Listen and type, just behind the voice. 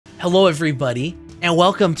Hello everybody, and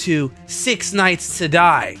welcome to 6 Nights to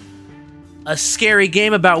Die. A scary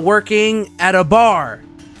game about working at a bar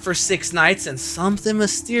for 6 nights and something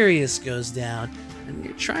mysterious goes down, and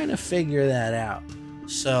you're trying to figure that out.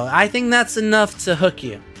 So I think that's enough to hook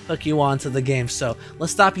you onto the game. So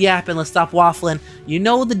let's stop yapping, let's stop waffling. You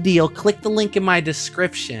know the deal, click the link in my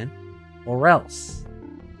description, or else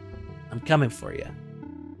I'm coming for you.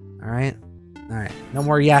 Alright? Alright, no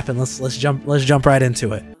more yapping, let's jump right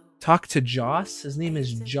into it. Talk to Joss? His name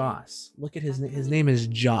is Joss. Look at his name is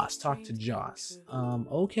Joss. Talk to Joss.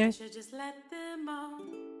 Okay.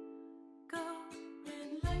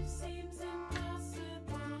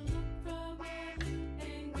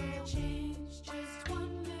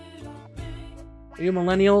 Are you a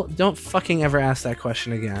millennial? Don't fucking ever ask that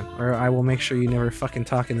question again, or I will make sure you never fucking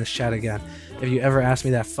talk in this chat again if you ever ask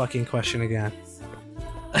me that fucking question again.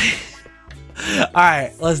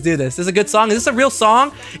 Alright, let's do this. This is a good song. Is this a real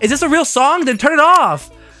song? Is this a real song? Then turn it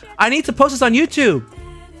off. I need to post this on YouTube.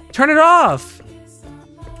 Turn it off.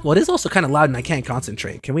 Well, it is also kind of loud and I can't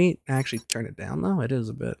concentrate. Can we actually turn it down though? It is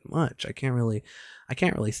a bit much. I can't really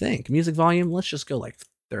think. Music volume, let's just go like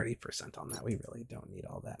 30% on that. We really don't need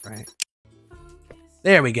all that, right?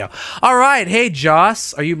 There we go. Alright, hey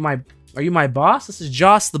Joss. Are you my boss? This is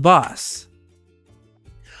Joss the boss.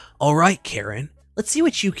 Alright, Karen. Let's see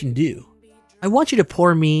what you can do. I want you to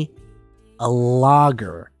pour me a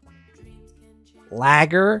lager.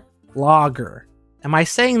 Lager? Lager. Am I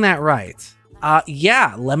saying that right?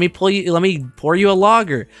 Yeah, let me pour you a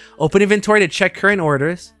lager. Open inventory to check current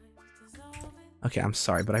orders. Okay, I'm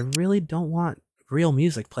sorry, but I really don't want real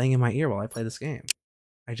music playing in my ear while I play this game.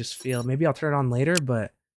 I just feel, maybe I'll turn it on later,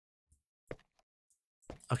 but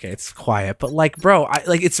okay, it's quiet, but like, bro,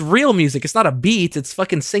 it's real music. It's not a beat, it's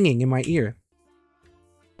fucking singing in my ear.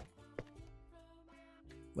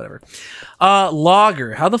 Whatever.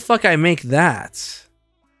 Lager. How the fuck I make that?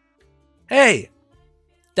 Hey!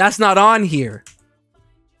 That's not on here.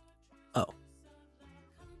 Oh.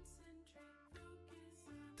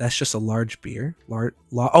 That's just a large beer.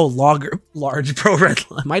 Lager. Large pro red.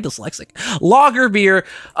 Am I dyslexic? Lager beer.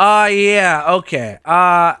 Yeah, okay.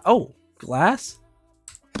 Oh, glass?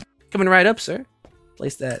 Coming right up, sir.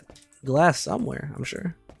 Place that glass somewhere, I'm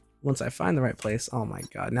sure. Once I find the right place. Oh my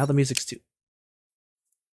god. Now the music's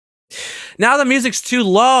too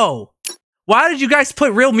low. Why did you guys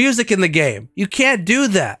put real music in the game? You can't do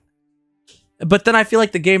that. But then I feel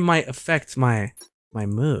like the game might affect my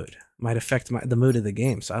mood. Might affect the mood of the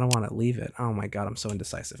game, so I don't want to leave it. Oh my god, I'm so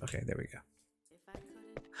indecisive. Okay, there we go.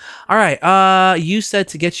 Alright, you said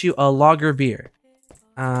to get you a lager beer.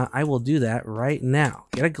 I will do that right now.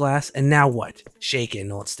 Get a glass, and now what? Shake it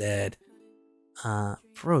instead.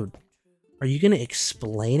 Bro, are you gonna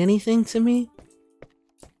explain anything to me?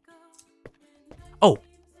 Oh.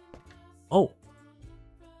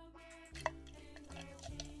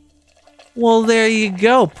 Well, there you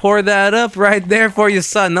go. Pour that up right there for you,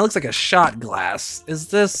 son. That looks like a shot glass. Is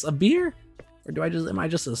this a beer? Or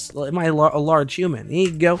am I a large human? Here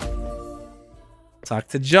you go. Talk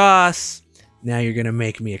to Joss. Now you're gonna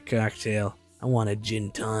make me a cocktail. I want a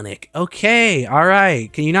gin tonic. Okay,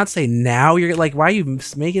 alright. Can you not say now? You're like, why are you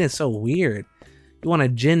making it so weird? You want a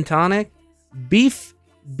gin tonic? Beef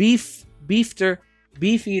eater.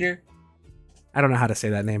 I don't know how to say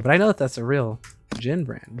that name, but I know that that's a real gin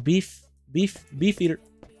brand. Beef eater.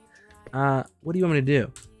 What do you want me to do?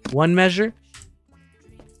 One measure?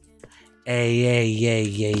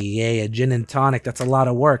 Hey, a gin and tonic. That's a lot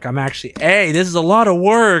of work. Hey, this is a lot of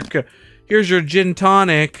work. Here's your gin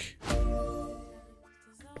tonic.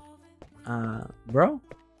 Bro?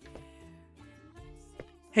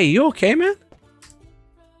 Hey, you okay, man?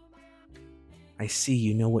 I see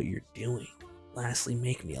you know what you're doing. Lastly,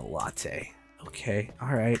 make me a latte. Okay,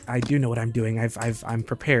 all right. I do know what I'm doing. I'm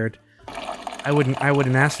prepared. I wouldn't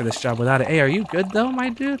ask for this job without it. Hey, are you good though, my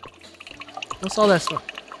dude? What's all that stuff?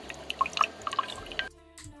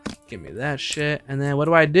 Give me that shit. And then what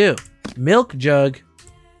do I do? Milk jug.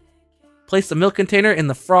 Place the milk container in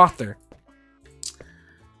the frother.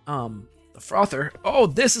 The frother. Oh,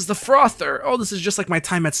 this is the frother. Oh, this is just like my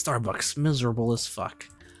time at Starbucks. Miserable as fuck.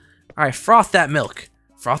 All right, froth that milk.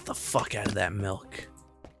 Froth the fuck out of that milk.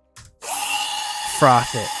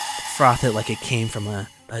 Froth it. Froth it like it came from a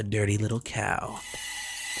dirty little cow.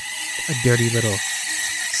 A dirty little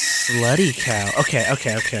slutty cow. Okay.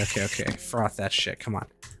 Froth that shit. Come on.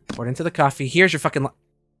 Pour it into the coffee. Here's your fucking...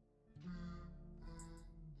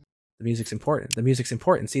 The music's important. The music's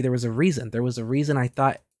important. See, there was a reason. There was a reason I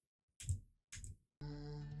thought...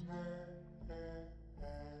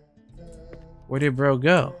 Where did bro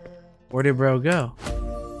go? Where did bro go?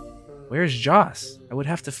 Where's Joss? I would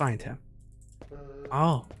have to find him.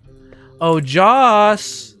 Oh. Oh,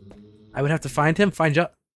 Joss! I would have to find him. Find Joss.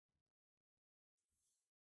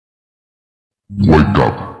 Wake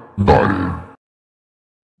up, Biden.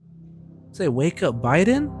 Say, wake up,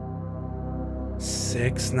 Biden?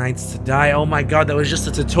 6 Nights to Die. Oh my god, that was just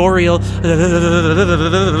a tutorial.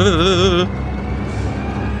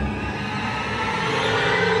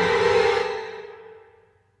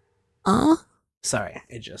 Sorry,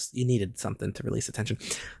 you needed something to release attention.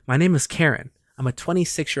 My name is Karen. I'm a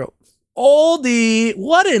 26-year-old. Oldie!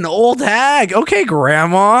 What an old hag! Okay,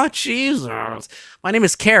 grandma. Jesus. My name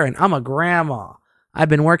is Karen. I'm a grandma. I've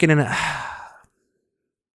been working in a...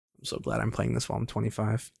 I'm so glad I'm playing this while I'm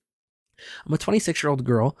 25. I'm a 26-year-old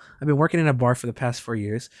girl. I've been working in a bar for the past 4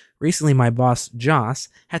 years. Recently, my boss, Joss,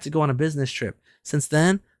 had to go on a business trip. Since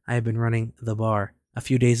then, I have been running the bar. A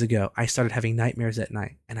few days ago, I started having nightmares at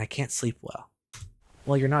night, and I can't sleep well.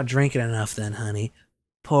 Well, you're not drinking enough then, honey.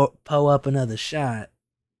 Pour up another shot.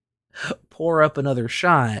 Pour up another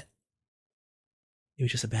shot. It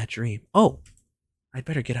was just a bad dream. Oh, I'd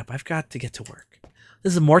better get up. I've got to get to work.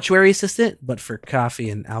 This is a mortuary assistant, but for coffee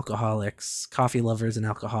and alcoholics. Coffee lovers and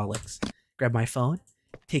alcoholics. Grab my phone,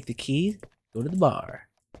 take the key, go to the bar.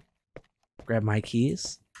 Grab my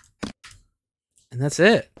keys. And that's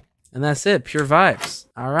it. And that's it. Pure vibes.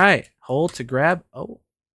 All right. Hold to grab. Oh.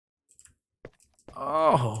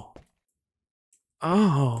 Oh.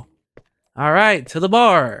 Oh. All right. To the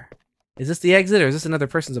bar. Is this the exit or is this another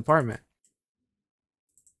person's apartment?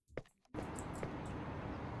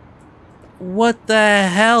 What the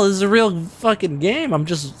hell? This is a real fucking game.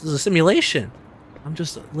 This is a simulation. I'm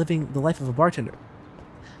just living the life of a bartender.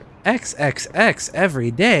 XXX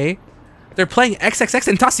every day? They're playing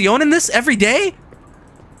XXX Tentacion in this every day?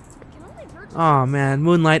 Oh man,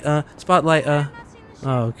 Moonlight, Spotlight, oh,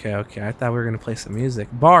 okay. I thought we were gonna play some music.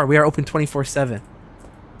 Bar, we are open 24/7.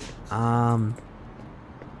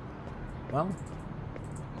 Well,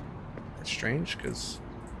 that's strange because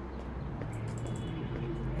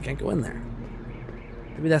I can't go in there.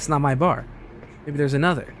 Maybe that's not my bar. Maybe there's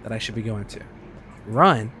another that I should be going to.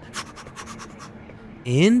 Run.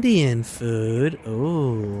 Indian food.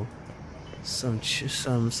 Ooh, some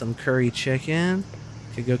curry chicken.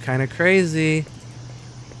 Could go kind of crazy.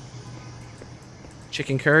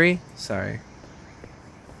 Chicken curry? Sorry.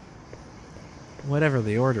 Whatever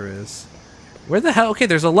the order is. Where the hell? Okay,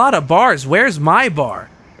 there's a lot of bars. Where's my bar?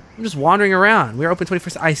 I'm just wandering around. We're open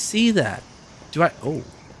 24/7. I see that. Do I? Oh.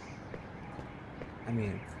 I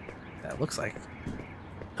mean, that looks like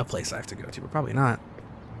a place I have to go to, but probably not.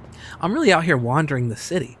 I'm really out here wandering the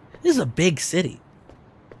city. This is a big city.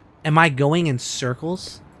 Am I going in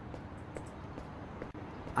circles?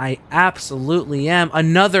 I absolutely am.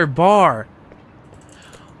 Another bar.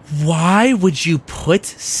 Why would you put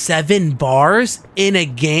 7 bars in a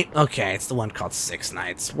game? Okay, it's the one called 6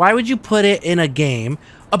 Nights. Why would you put it in a game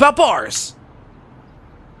about bars?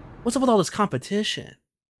 What's up with all this competition?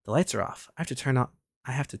 The lights are off. I have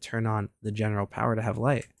to turn on the general power to have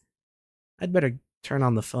light. I'd better turn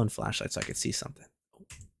on the phone flashlight so I could see something.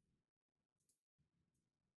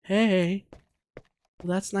 Hey.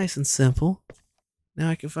 Well, that's nice and simple. Now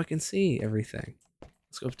I can fucking see everything.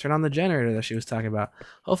 Let's go turn on the generator that she was talking about.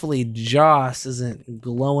 Hopefully Joss isn't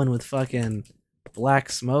glowing with fucking black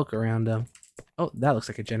smoke around him. Oh, that looks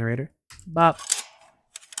like a generator. Bop.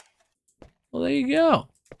 Well, there you go.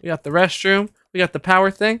 We got the restroom. We got the power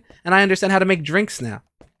thing. And I understand how to make drinks now.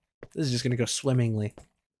 This is just going to go swimmingly.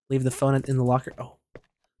 Leave the phone in the locker. Oh,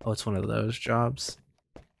 it's one of those jobs.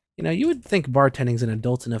 You know, you would think bartending's an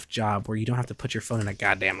adult enough job where you don't have to put your phone in a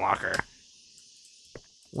goddamn locker.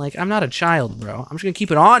 Like, I'm not a child, bro. I'm just gonna keep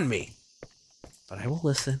it on me. But I will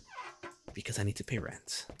listen because I need to pay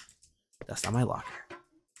rent. That's not my locker.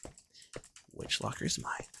 Which locker is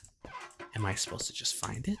mine? Am I supposed to just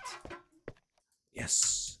find it?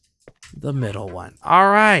 Yes. The middle one. All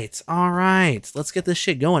right. Let's get this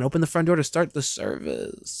shit going. Open the front door to start the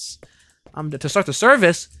service. To start the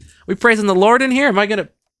service? We praising the Lord in here? Am I gonna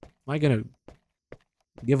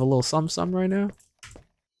give a little some right now?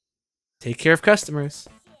 Take care of customers.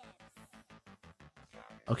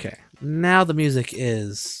 Okay, now the music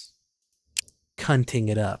is cunting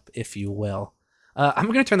it up, if you will. I'm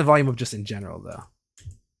going to turn the volume up just in general, though.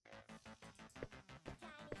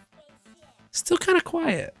 Still kind of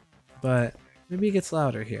quiet, but maybe it gets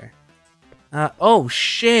louder here. Oh,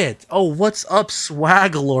 shit. Oh, what's up,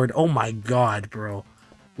 Swagalord? Oh, my God, bro.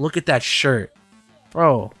 Look at that shirt.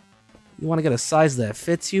 Bro, you want to get a size that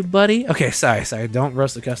fits you, buddy? Okay, sorry. Don't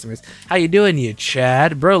roast the customers. How you doing, you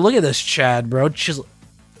Chad? Bro, look at this Chad, bro. Chisel.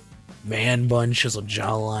 Man bun, chiseled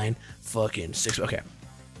jawline. Fucking 6. Okay.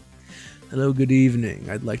 Hello, good evening.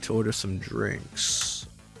 I'd like to order some drinks.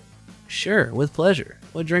 Sure, with pleasure.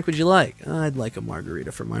 What drink would you like? I'd like a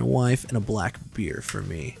margarita for my wife and a black beer for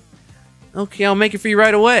me. Okay, I'll make it for you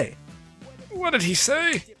right away. What did he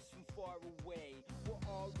say?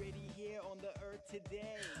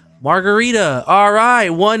 Margarita. All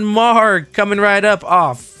right, one marg coming right up.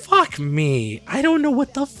 Oh, fuck me. I don't know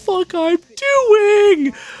what the fuck I'm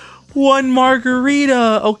doing. One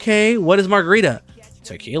margarita. Okay, what is margarita?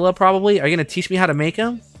 Tequila, probably. Are you going to teach me how to make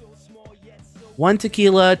them? One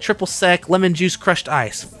tequila, triple sec, lemon juice, crushed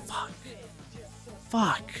ice. Fuck.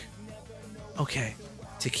 Fuck. Okay.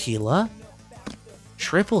 Tequila.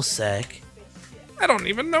 Triple sec. I don't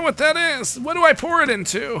even know what that is. What do I pour it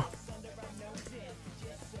into?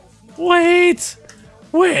 Wait.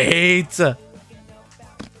 Wait.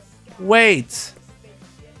 Wait.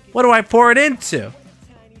 What do I pour it into?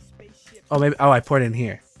 Oh, maybe. Oh, I poured it in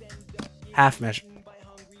here. Half measure.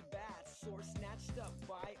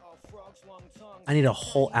 I need a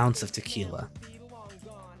whole ounce of tequila.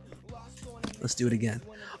 Let's do it again.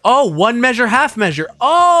 Oh, one measure, half measure.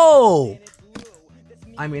 Oh!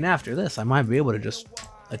 I mean, after this, I might be able to just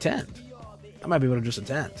attend. I might be able to just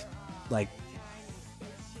attend. Like,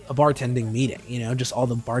 a bartending meeting, you know? Just all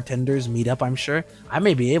the bartenders meet up, I'm sure. I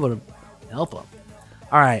may be able to help them.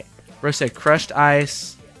 All right. Bro said crushed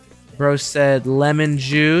ice. Bro said lemon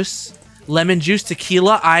juice. Lemon juice,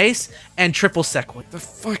 tequila, ice, and triple sec. What The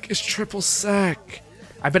fuck is triple sec?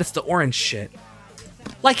 I bet it's the orange shit.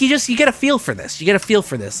 Like, you get a feel for this. You get a feel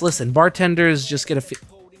for this. Listen, bartenders just get a feel.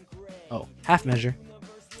 Oh, half measure.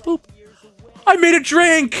 Boop. I made a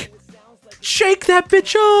drink! Shake that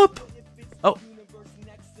bitch up! Oh.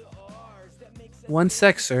 One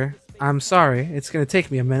sec, sir. I'm sorry. It's gonna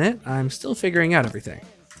take me a minute. I'm still figuring out everything.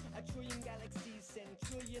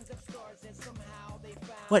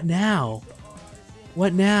 What now?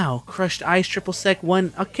 What now? Crushed ice, triple sec,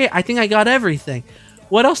 one. Okay, I think I got everything.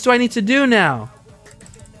 What else do I need to do now?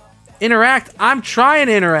 Interact. I'm trying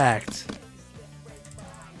to interact.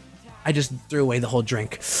 I just threw away the whole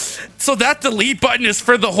drink. So that delete button is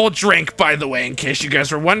for the whole drink, by the way, in case you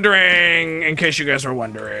guys were wondering.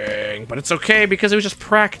 But it's okay because it was just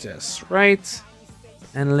practice, right?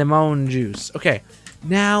 And lemon juice. Okay,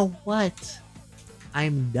 now what?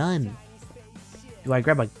 I'm done. Do I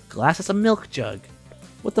grab a glass? That's a milk jug.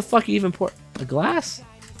 What the fuck you even pour? A glass?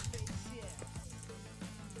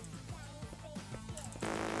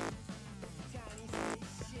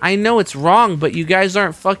 I know it's wrong, but you guys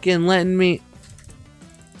aren't fucking letting me...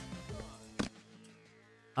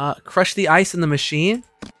 crush the ice in the machine?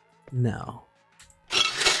 No.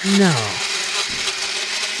 No.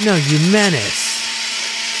 No, you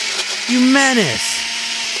menace. You menace.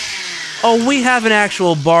 Oh, we have an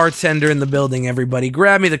actual bartender in the building, everybody.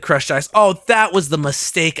 Grab me the crushed ice. Oh, that was the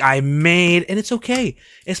mistake I made. And it's okay.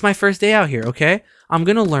 It's my first day out here, okay? I'm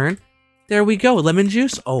gonna learn. There we go. Lemon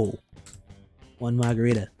juice. Oh. One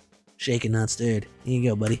margarita. Shaken, not stirred. Here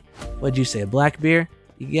you go, buddy. What'd you say? A black beer?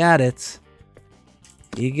 You got it.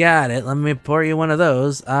 You got it. Let me pour you one of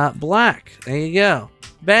those. Black. There you go.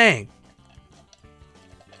 Bang.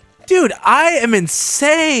 Dude, I am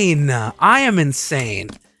insane. I am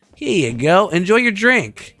insane. Here you go. Enjoy your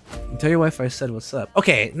drink. And tell your wife I said what's up.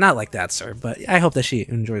 Okay, not like that, sir, but I hope that she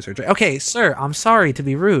enjoys her drink. Okay, sir, I'm sorry to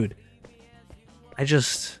be rude. I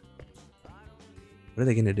just... What are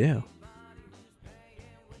they gonna do?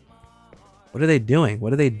 What are they doing?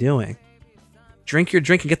 What are they doing? Drink your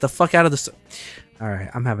drink and get the fuck out of the... All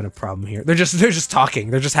right, I'm having a problem here. They're just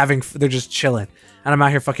talking. They're just chilling. And I'm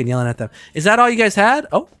out here fucking yelling at them. Is that all you guys had?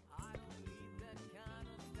 Oh.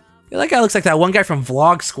 Yeah, that guy looks like that one guy from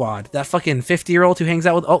Vlog Squad. That fucking 50-year-old who hangs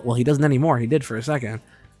out with... Oh, well, he doesn't anymore. He did for a second.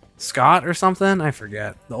 Scott or something? I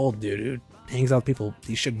forget. The old dude who hangs out with people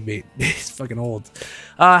he shouldn't be. He's fucking old.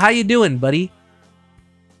 How you doing, buddy?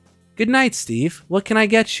 Good night, Steve. What can I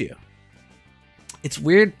get you? It's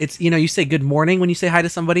weird. It's, you know, you say good morning when you say hi to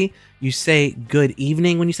somebody. You say good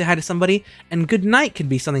evening when you say hi to somebody. And good night could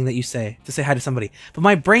be something that you say to say hi to somebody. But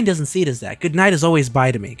my brain doesn't see it as that. Good night is always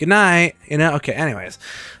bye to me. Good night. You know? Okay, anyways.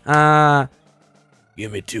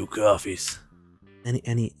 Give me 2 coffees.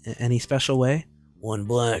 Any special way? 1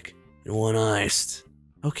 black and 1 iced.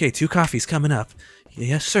 Okay, 2 coffees coming up.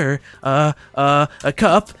 Yes, sir. A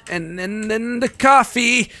cup and then the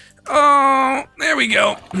coffee. Oh, there we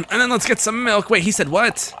go. And then let's get some milk. Wait, he said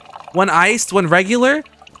what? 1 iced, 1 regular?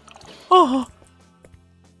 Oh.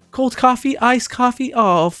 Cold coffee, iced coffee.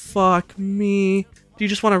 Oh, fuck me. Do you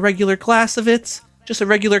just want a regular glass of it? Just a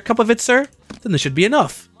regular cup of it, sir? Then this should be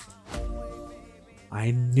enough.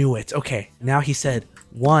 I knew it. Okay, now he said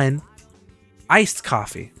 1 iced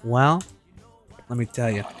coffee. Well, let me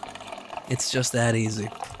tell you. It's just that easy.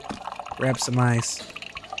 Grab some ice.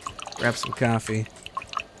 Grab some coffee.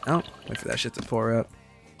 Oh, wait for that shit to pour up.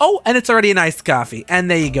 Oh, and it's already an iced coffee. And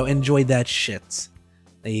there you go. Enjoy that shit.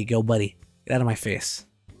 There you go, buddy. Get out of my face.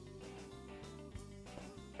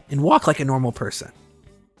 And walk like a normal person.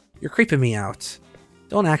 You're creeping me out.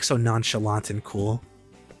 Don't act so nonchalant and cool.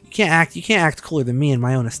 You can't act cooler than me in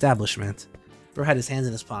my own establishment. Bro had his hands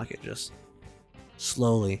in his pocket, just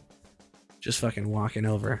slowly. Just fucking walking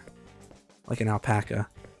over. Like an alpaca.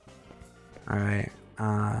 Alright.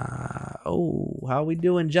 Oh, how we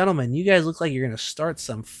doing, gentlemen? You guys look like you're gonna start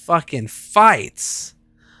some fucking fights.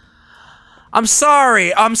 I'm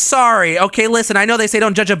sorry. Okay, listen, I know they say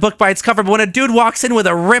don't judge a book by its cover, but when a dude walks in with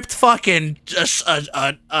a ripped fucking,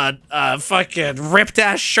 fucking ripped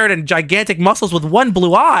ass shirt and gigantic muscles with one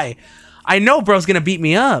blue eye, I know bro's gonna beat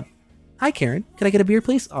me up. Hi, Karen. Can I get a beer,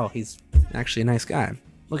 please? Oh, he's actually a nice guy.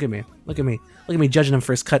 Look at me. Look at me. Look at me judging him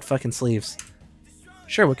for his cut fucking sleeves.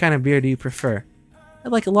 Sure, what kind of beer do you prefer?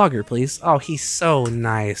 I'd like a lager, please. Oh, he's so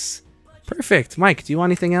nice. Perfect. Mike, do you want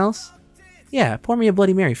anything else? Yeah, pour me a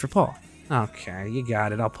Bloody Mary for Paul. Okay, you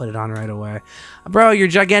got it. I'll put it on right away. Bro, your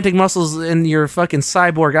gigantic muscles and your fucking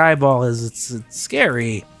cyborg eyeball it's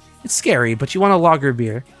scary. It's scary, but you want a lager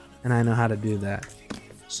beer, and I know how to do that.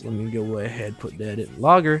 So let me go ahead, put that in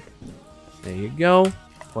lager. There you go.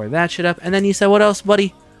 Pour that shit up. And then you said, what else,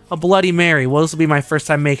 buddy? A Bloody Mary. Well, this will be my first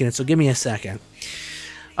time making it, so give me a second.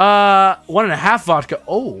 1.5 vodka.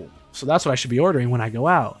 Oh, so that's what I should be ordering when I go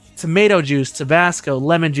out. Tomato juice, Tabasco,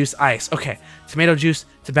 lemon juice, ice. Okay, tomato juice,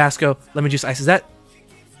 Tabasco, lemon juice, ice. Is that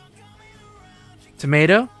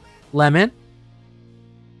tomato, lemon?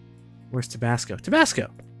 Where's Tabasco?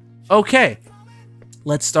 Tabasco. Okay,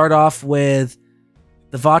 let's start off with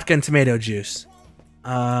the vodka and tomato juice.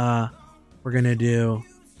 We're gonna do.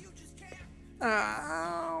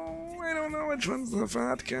 I don't know which one's the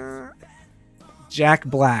vodka. Jack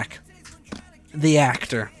Black, the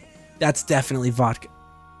actor. That's definitely vodka.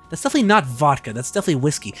 That's definitely not vodka. That's definitely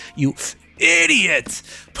whiskey. You idiot!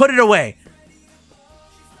 Put it away.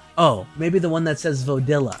 Oh, maybe the one that says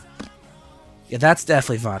Vodilla. Yeah, that's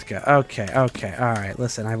definitely vodka. Okay. All right.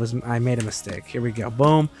 Listen, I made a mistake. Here we go.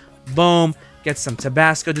 Boom, boom. Get some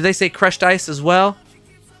Tabasco. Did they say crushed ice as well?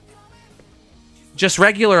 Just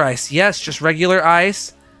regular ice. Yes, just regular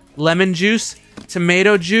ice. Lemon juice,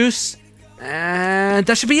 tomato juice. And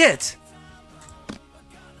that should be it.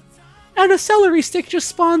 And a celery stick just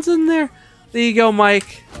spawns in there. There you go,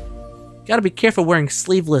 Mike. Gotta be careful wearing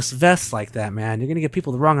sleeveless vests like that, man. You're gonna give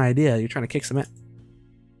people the wrong idea. You're trying to kick some in.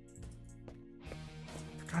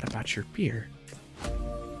 Forgot about your beer.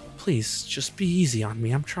 Please, just be easy on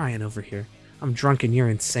me. I'm trying over here. I'm drunk and you're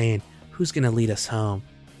insane. Who's gonna lead us home?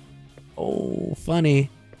 Oh, funny.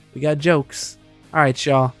 We got jokes. Alright,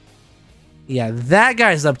 y'all. Yeah, that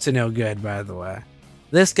guy's up to no good, by the way.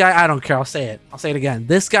 This guy, I don't care. I'll say it. I'll say it again.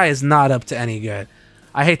 This guy is not up to any good.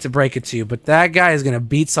 I hate to break it to you, but that guy is going to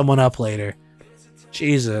beat someone up later.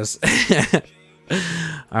 Jesus.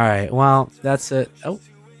 Alright, well, that's it. Oh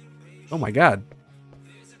my god.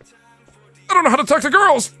 I don't know how to talk to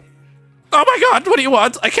girls. Oh my god, what do you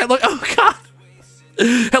want? I can't look. Oh god.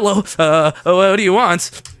 Hello. What do you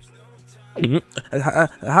want?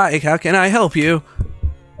 Hi, how can I help you?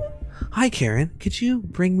 Hi, Karen. Could you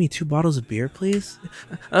bring me 2 bottles of beer, please?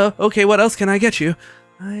 Okay, what else can I get you?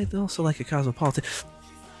 I'd also like a Cosmopolitan.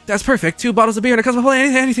 That's perfect. 2 bottles of beer and a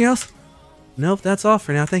Cosmopolitan. Anything else? Nope, that's all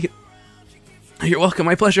for now. Thank you. You're welcome.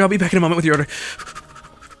 My pleasure. I'll be back in a moment with your order.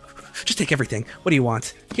 Just take everything. What do you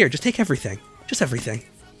want? Here, just take everything. Just everything.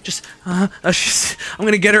 I'm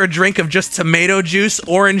gonna get her a drink of just tomato juice,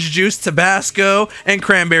 orange juice, Tabasco, and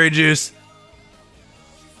cranberry juice.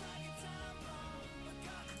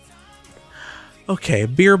 Okay,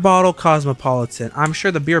 beer bottle, Cosmopolitan. I'm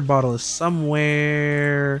sure the beer bottle is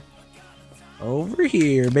somewhere over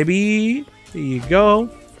here, baby. There you go.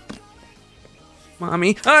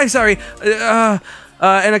 Mommy. Oh, sorry. And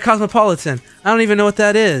a Cosmopolitan. I don't even know what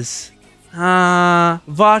that is.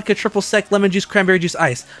 Vodka, triple sec, lemon juice, cranberry juice,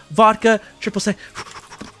 ice. Vodka, triple sec.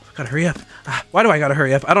 Gotta hurry up. Why do I gotta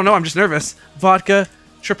hurry up? I don't know. I'm just nervous. Vodka,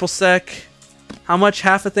 triple sec. How much?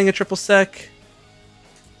 Half a thing of triple sec.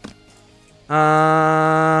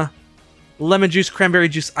 Lemon juice, cranberry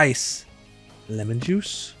juice, ice. Lemon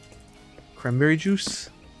juice, cranberry juice,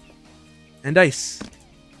 and ice.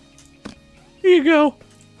 Here you go.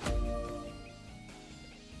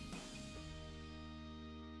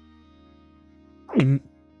 Do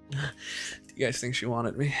you guys think she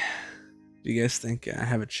wanted me? Do you guys think I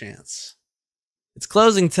have a chance? It's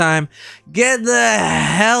closing time. Get the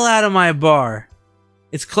hell out of my bar.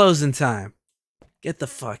 It's closing time. Get the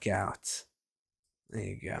fuck out. There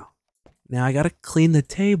you go. Now I gotta clean the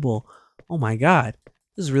table. Oh my god.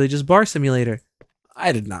 This is really just bar simulator.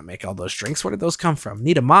 I did not make all those drinks. Where did those come from?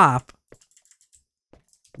 Need a mop.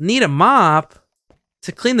 Need a mop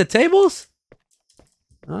to clean the tables?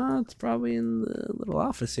 It's probably in the little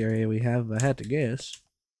office area we have, I had to guess.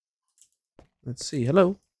 Let's see.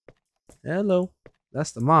 Hello. Hello.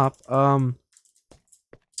 That's the mop.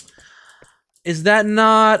 Is that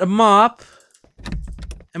not a mop?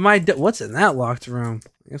 Am I... What's in that locked room?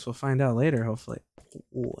 I guess we'll find out later, hopefully.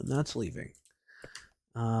 Ooh, and that's leaving.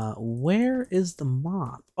 Where is the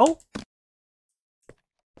mop? Oh!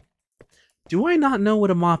 Do I not know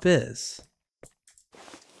what a mop is?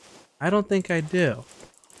 I don't think I do.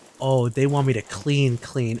 Oh, they want me to clean.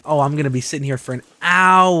 Oh, I'm going to be sitting here for an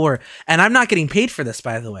hour. And I'm not getting paid for this,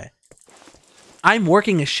 by the way. I'm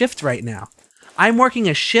working a shift right now. I'm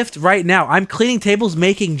cleaning tables,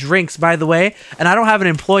 making drinks, by the way. And I don't have an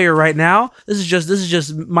employer right now. This is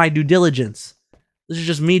just my due diligence. This is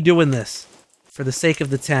just me doing this for the sake of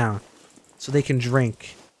the town. So they can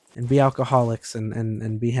drink and be alcoholics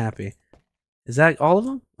and be happy. Is that all of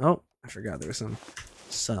them? Oh, I forgot there was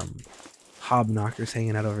some hobknockers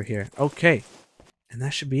hanging out over here. Okay. And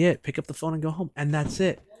that should be it. Pick up the phone and go home. And that's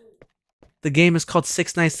it. The game is called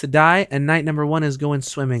 6 Nights to Die, and night number 1 is going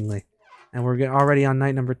swimmingly. And we're already on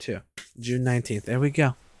night number 2. June 19th. There we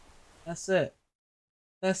go. That's it.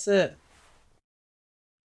 That's it.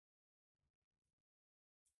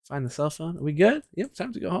 Find the cell phone. Are we good? Yep,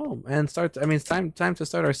 time to go home. And start, it's time to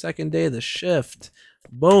start our second day of the shift.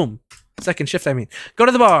 Boom. Second shift, Go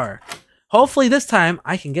to the bar. Hopefully this time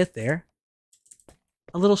I can get there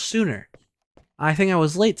a little sooner. I think I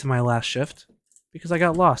was late to my last shift because I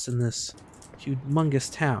got lost in this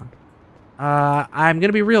humongous town. I'm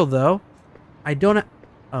gonna be real though. I don't.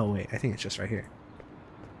 Oh wait, I think it's just right here.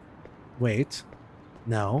 Wait,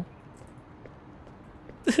 no.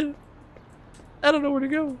 I don't know where to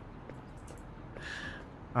go.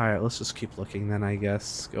 All right, let's just keep looking then. I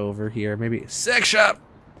guess go over here. Maybe sex shop.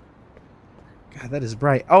 God, that is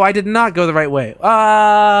bright. Oh, I did not go the right way.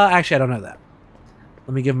 Actually, I don't know that.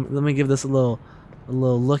 Let me give this a little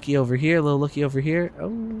looky over here. A little looky over here.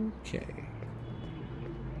 Okay.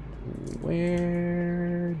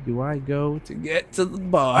 Where do I go to get to the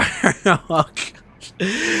bar? Oh, gosh.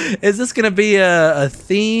 Is this gonna be a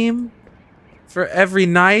theme for every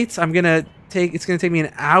night? It's gonna take me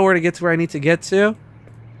an hour to get to where I need to get to.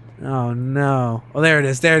 Oh no. Oh, there it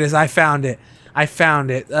is. There it is. I found it.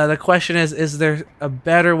 The question is there a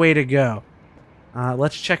better way to go?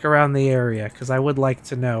 Let's check around the area, because I would like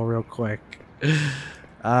to know real quick.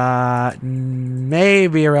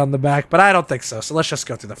 Maybe around the back, but I don't think so. So let's just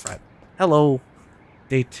go to the front. Hello.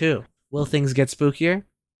 Day 2. Will things get spookier?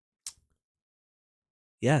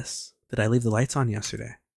 Yes. Did I leave the lights on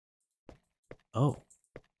yesterday? Oh.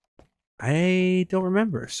 I don't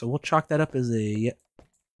remember, so we'll chalk that up as a...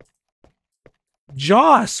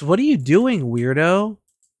 Joss, what are you doing, weirdo?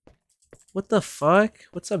 What the fuck?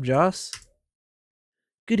 What's up, Joss?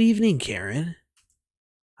 Good evening, Karen.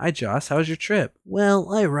 Hi, Joss. How was your trip?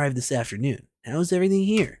 Well, I arrived this afternoon. How's everything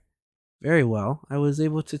here? Very well. I was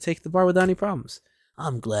able to take the bar without any problems.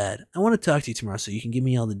 I'm glad. I want to talk to you tomorrow so you can give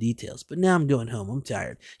me all the details, but now I'm going home. I'm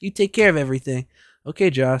tired. You take care of everything.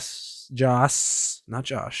 Okay, Joss. Joss. Not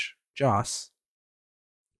Josh. Joss.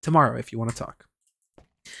 Tomorrow, if you want to talk.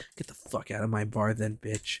 Get the fuck out of my bar then,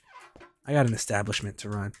 bitch. I got an establishment to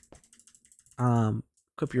run.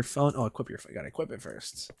 Equip your phone. Oh, equip your phone. Gotta equip it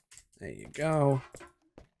first. There you go.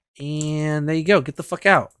 And there you go. Get the fuck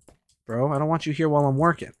out, bro. I don't want you here while I'm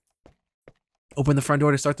working. Open the front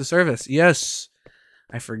door to start the service. Yes.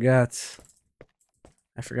 I forgot.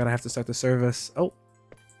 I have to start the service. Oh.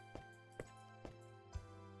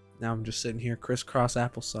 Now I'm just sitting here crisscross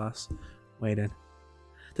applesauce waiting.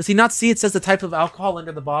 Does he not see it says the type of alcohol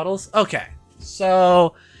under the bottles? Okay.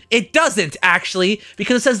 So it doesn't actually,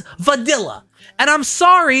 because it says Vadilla. And I'm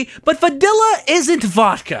sorry, but Vadilla isn't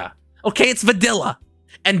vodka. Okay, it's Vadilla.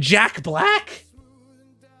 And Jack Black?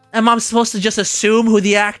 Am I supposed to just assume who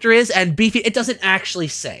the actor is and beefy? It doesn't actually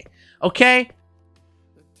say. Okay?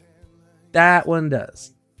 That one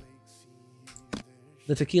does.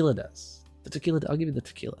 The tequila does. The tequila, I'll give you the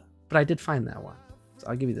tequila. But I did find that one. So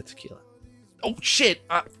I'll give you the tequila. Oh, shit.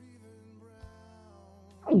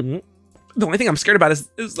 The only thing I'm scared about is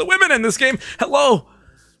the women in this game. Hello.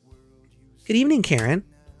 Good evening, Karen.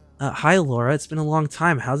 Hi, Laura. It's been a long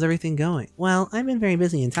time. How's everything going? Well, I've been very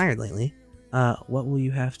busy and tired lately. What will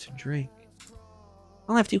you have to drink?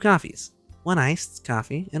 I'll have 2 coffees. 1 iced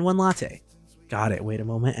coffee and 1 latte. Got it. Wait a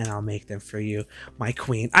moment and I'll make them for you, my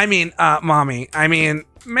queen. Mommy.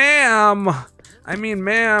 Ma'am.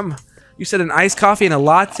 Ma'am. You said an iced coffee and a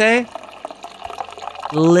latte?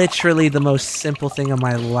 Literally the most simple thing of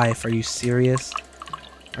my life. Are you serious?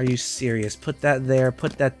 Are you serious? Put that there,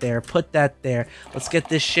 put that there, put that there. Let's get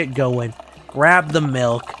this shit going. Grab the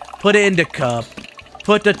milk, put it into cup,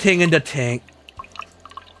 put the ting into tank.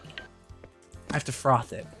 I have to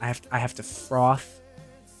froth it. I have to froth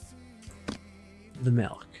the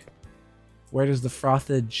milk. Where does the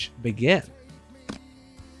frothage begin?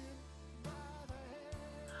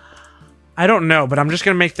 I don't know, but I'm just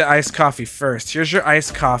gonna make the iced coffee first. Here's your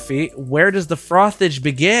iced coffee. Where does the frothage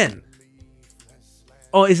begin?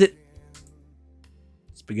 Oh, is it?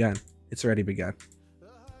 It's begun. It's already begun.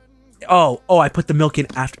 Oh, I put the milk in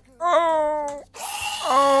after. Oh.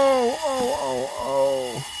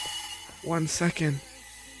 1 second.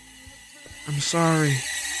 I'm sorry.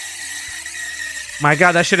 My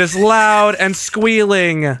God, that shit is loud and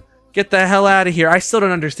squealing. Get the hell out of here. I still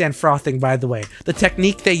don't understand frothing, by the way. The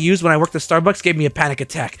technique they used when I worked at Starbucks gave me a panic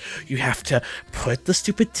attack. You have to put the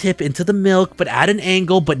stupid tip into the milk, but at an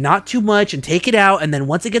angle, but not too much, and take it out, and then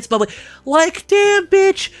once it gets bubbly, like, damn,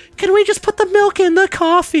 bitch, can we just put the milk in the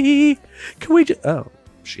coffee? Can we just... Oh,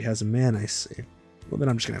 she has a man, I see. Well, then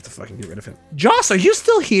I'm just gonna have to fucking get rid of him. Joss, are you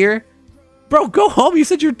still here? Bro, go home. You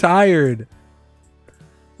said you're tired.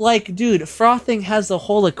 Like, dude, frothing has a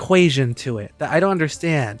whole equation to it that I don't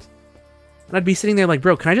understand. And I'd be sitting there like,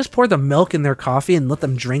 bro, can I just pour the milk in their coffee and let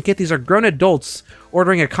them drink it? These are grown adults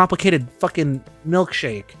ordering a complicated fucking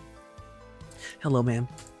milkshake. Hello, ma'am.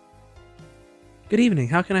 Good evening.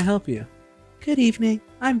 How can I help you? Good evening.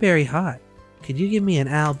 I'm very hot. Could you give me an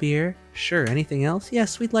Al beer? Sure. Anything else?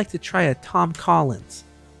 Yes, we'd like to try a Tom Collins.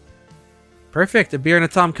 Perfect. A beer and a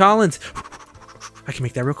Tom Collins. I can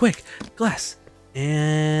make that real quick. Glass.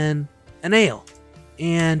 And an ale.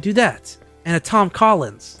 And do that. And a Tom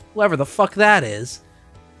Collins. Whoever the fuck that is.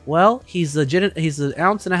 Well, he's an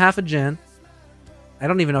ounce and a half of gin. I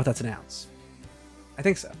don't even know if that's an ounce. I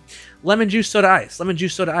think so. Lemon juice, soda, ice. Lemon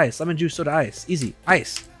juice, soda, ice. Lemon juice, soda, ice. Easy.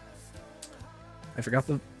 Ice. I forgot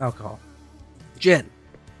the alcohol. Gin.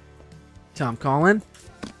 Tom Collins.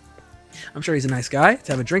 I'm sure he's a nice guy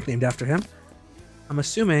to have a drink named after him. I'm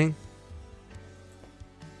assuming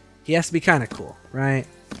he has to be kind of cool, right?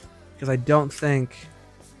 Because I don't think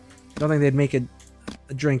they'd make a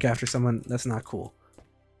drink after someone that's not cool.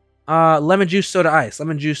 Lemon juice, soda, ice.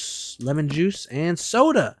 Lemon juice, and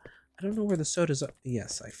soda. I don't know where the soda's up.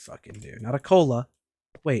 Yes, I fucking do. Not a cola.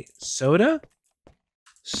 Wait, soda?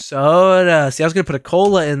 Soda. See, I was gonna put a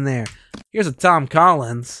cola in there. Here's a Tom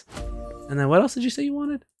Collins. And then what else did you say you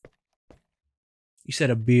wanted? You said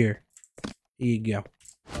a beer. Here you go.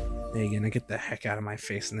 There you go. Now get the heck out of my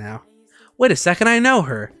face now. Wait a second, I know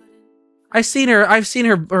her. I've seen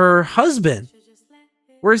her husband.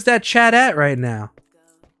 Where's that chat at right now?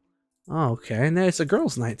 Oh, okay. And it's a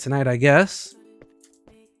girls' night tonight, I guess.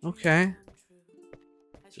 Okay.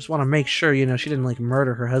 Just want to make sure, you know, she didn't, like,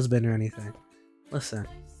 murder her husband or anything. Listen.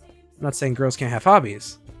 I'm not saying girls can't have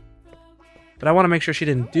hobbies. But I want to make sure she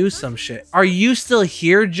didn't do some shit. Are you still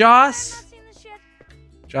here, Joss?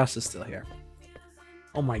 Joss is still here.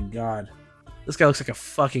 Oh my God. This guy looks like a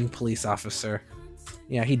fucking police officer.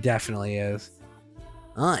 Yeah, he definitely is.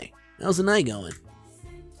 Hi. How's the night going?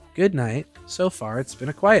 Good night. So far, it's been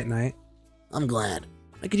a quiet night. I'm glad.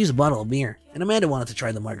 I could use a bottle of beer, and Amanda wanted to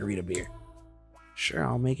try the margarita beer. Sure,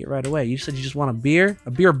 I'll make it right away. You said you just want a beer?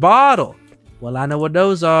 A beer bottle! Well, I know what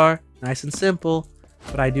those are. Nice and simple.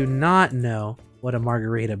 But I do not know what a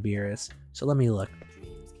margarita beer is. So let me look.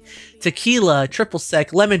 Tequila, triple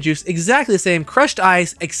sec, lemon juice, exactly the same. Crushed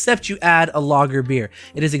ice, except you add a lager beer.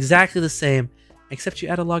 It is exactly the same, except you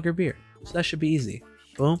add a lager beer. So that should be easy.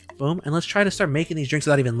 Boom, boom. And let's try to start making these drinks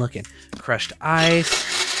without even looking. Crushed ice.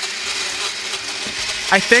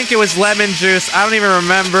 I think it was lemon juice. I don't even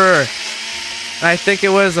remember. I think it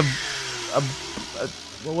was a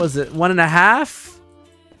what was it? 1.5?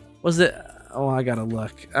 Was it? Oh, I gotta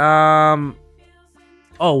look. Oh,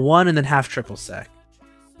 1 and then half triple sec.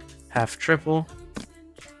 Half triple.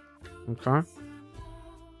 Okay.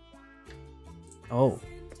 Oh.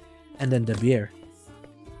 And then the beer.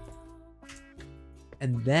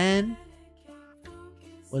 And then,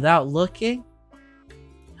 without looking,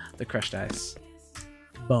 the crushed ice.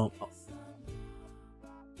 Boom. Oh.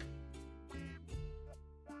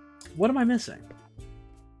 What am I missing?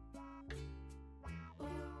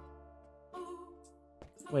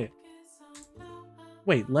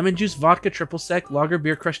 Wait, lemon juice, vodka, triple sec, lager,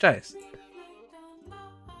 beer, crushed ice.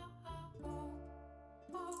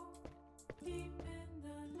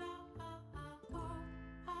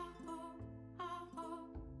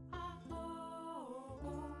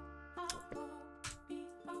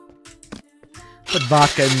 Put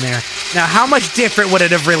vodka in there. Now, how much different would it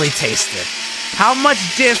have really tasted? How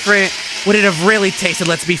much different would it have really tasted?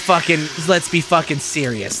 Let's be fucking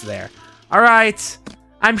serious there. All right.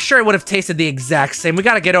 I'm sure it would have tasted the exact same. We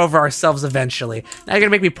got to get over ourselves eventually. Now you're going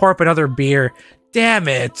to make me pour up another beer. Damn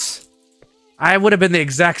it. I would have been the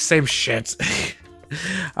exact same shit.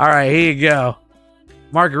 All right, here you go.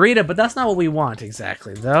 Margarita, but that's not what we want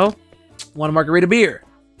exactly, though. One margarita beer.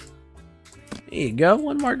 Here you go,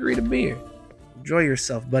 one margarita beer. Enjoy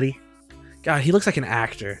yourself, buddy. God, he looks like an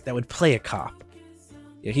actor that would play a cop.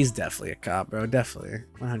 Yeah, he's definitely a cop, bro. Definitely.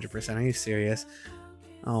 100%. Are you serious?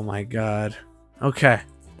 Oh, my God. Okay.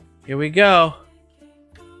 Here we go.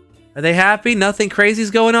 Are they happy? Nothing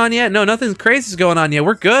crazy's going on yet? No, nothing crazy's going on yet.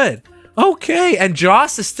 We're good. Okay, and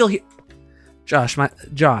Joss is still here. Joss.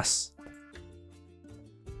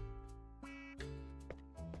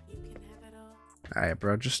 Alright,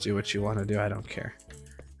 bro, just do what you want to do. I don't care.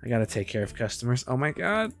 I gotta take care of customers. Oh my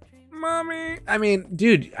god. Mommy. I mean,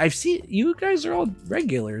 dude, I've seen... You guys are all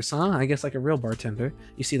regulars, huh? I guess like a real bartender.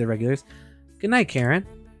 You see the regulars. Good night, Karen.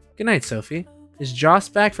 Good night, Sophie. Is Joss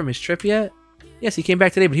back from his trip yet? Yes, he came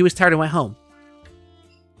back today, but he was tired and went home.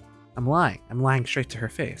 I'm lying. I'm lying straight to her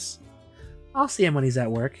face. I'll see him when he's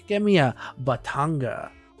at work. Get me a batanga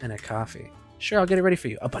and a coffee. Sure, I'll get it ready for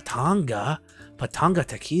you. A batanga? Batanga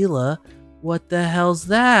tequila? What the hell's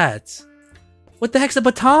that? What the heck's a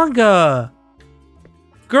batanga?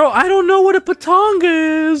 Girl, I don't know what a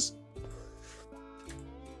batanga is.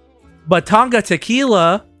 Batanga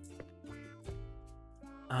tequila?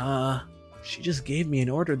 She just gave me an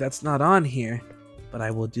order that's not on here. But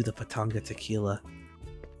I will do the batanga tequila.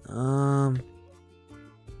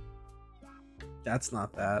 That's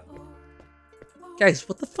not that. Guys,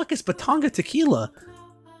 what the fuck is batanga tequila?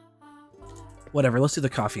 Whatever, let's do the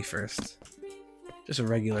coffee first. Just a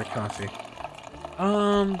regular coffee.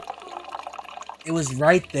 It was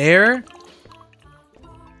right there?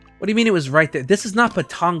 What do you mean it was right there? This is not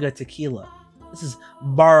batanga tequila. This is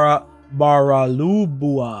Baralubua.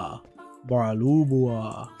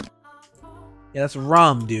 Baralubua. Yeah, that's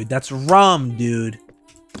rum, dude. That's rum, dude.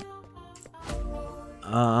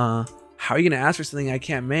 How are you gonna ask for something I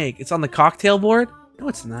can't make? It's on the cocktail board? No,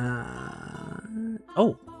 it's not.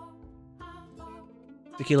 Oh.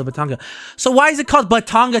 Tequila batanga. So why is it called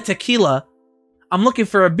batanga tequila? I'm looking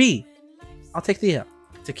for a B. I'll take the L.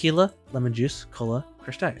 Tequila, lemon juice, cola,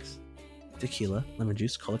 crushed ice. Tequila, lemon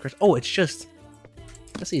juice, cola, crushed... Oh, it's just...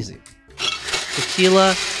 That's easy.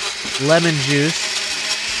 Tequila, lemon juice.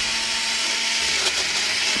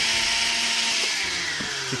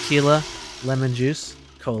 Tequila, lemon juice,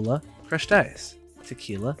 cola, crushed ice.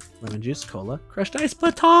 Tequila, lemon juice, cola, crushed ice,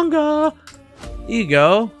 batanga. Here you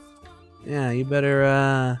go. Yeah, you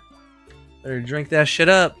better drink that shit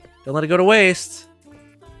up. Don't let it go to waste.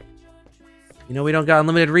 You know we don't got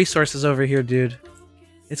unlimited resources over here, dude.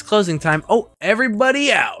 It's closing time. Oh,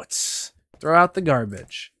 everybody out. Throw out the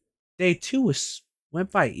garbage. Day 2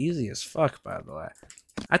 went by easy as fuck, by the way.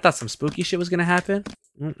 I thought some spooky shit was gonna happen.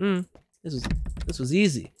 This was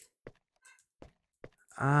easy.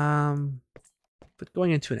 But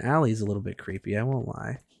going into an alley is a little bit creepy, I won't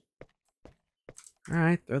lie.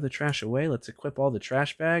 Alright, throw the trash away. Let's equip all the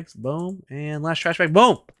trash bags. Boom. And last trash bag.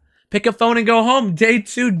 Boom! Pick up phone and go home. Day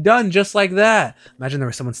 2 done just like that. Imagine there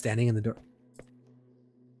was someone standing in the door.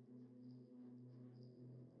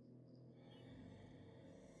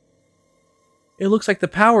 It looks like the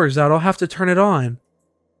power's out. I'll have to turn it on.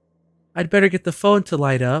 I'd better get the phone to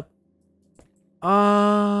light up.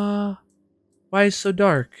 Why is it so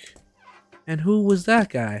dark? And who was that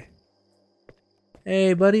guy?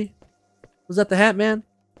 Hey, buddy. Was that the Hat Man?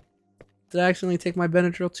 Did I accidentally take my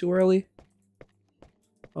Benadryl too early?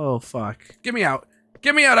 Oh, fuck. Get me out.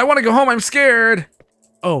 Get me out. I want to go home. I'm scared.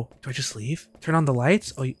 Oh, do I just leave? Turn on the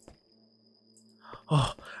lights? Oh,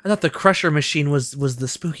 I thought the crusher machine was the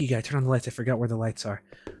spooky guy. Turn on the lights. I forgot where the lights are.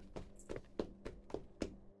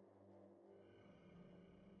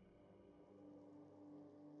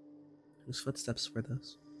 Whose footsteps were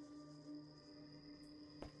those?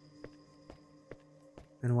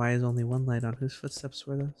 And why is only one light on? Whose footsteps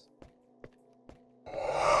were those?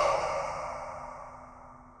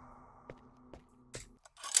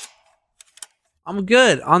 I'm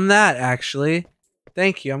good on that, actually.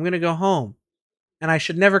 Thank you. I'm gonna go home. And I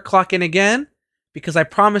should never clock in again, because I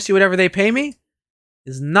promise you whatever they pay me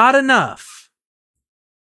is not enough.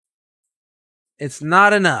 It's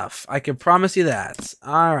not enough. I can promise you that.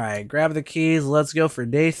 Alright, grab the keys. Let's go for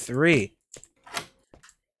day 3.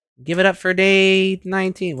 Give it up for day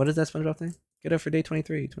 19. What is that SpongeBob thing? Get it up for day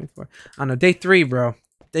 23, 24. I don't know. Day 3, bro.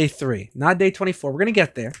 Day 3. Not day 24. We're going to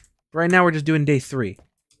get there. But right now, we're just doing day 3.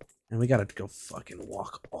 And we got to go fucking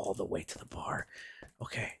walk all the way to the bar.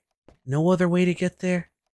 Okay. No other way to get there?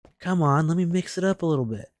 Come on, let me mix it up a little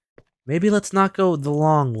bit. Maybe let's not go the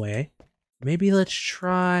long way. Maybe let's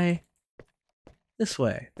try this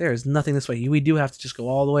way. There is nothing this way. We do have to just go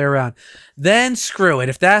all the way around. Then screw it.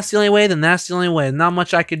 If that's the only way, then that's the only way. Not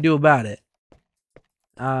much I can do about it.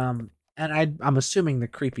 And I'm assuming the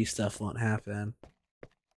creepy stuff won't happen,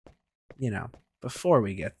 you know, before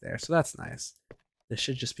we get there. So that's nice. This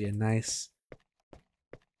should just be a nice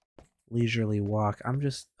leisurely walk. I'm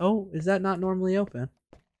just... Oh, is that not normally open?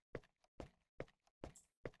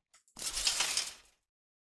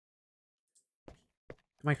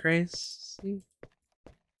 Am I crazy?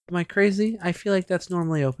 Am I crazy? I feel like that's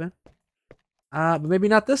normally open. But maybe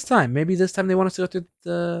not this time. Maybe this time they want us to go through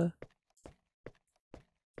the...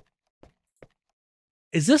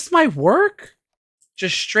 Is this my work?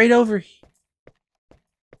 Just straight over here.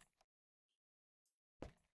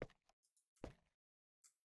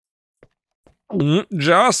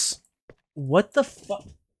 Joss. What the fuck?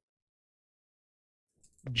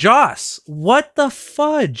 Joss, what the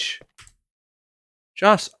fudge?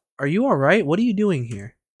 Joss, are you alright? What are you doing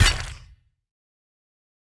here?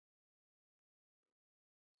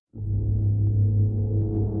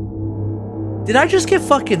 Did I just get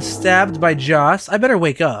fucking stabbed by Joss? I better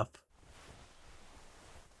wake up.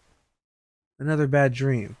 Another bad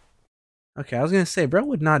dream. Okay, I was gonna say, bro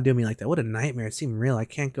would not do me like that. What a nightmare. It seemed real. I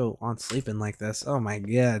can't go on sleeping like this. Oh my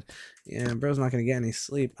god. Yeah, bro's not gonna get any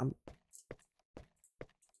sleep. I'm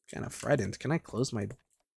kind of frightened. Can I close my...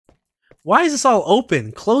 Why is this all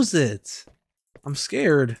open? Close it. I'm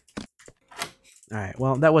scared. Alright,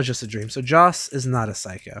 well, that was just a dream. So Joss is not a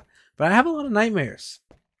psycho. But I have a lot of nightmares.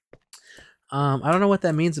 I don't know what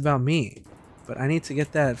that means about me. But I need to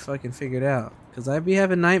get that fucking figured out. Because I be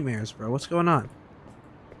having nightmares, bro. What's going on?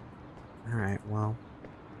 Alright, well,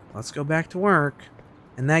 let's go back to work.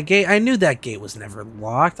 And that gate, I knew that gate was never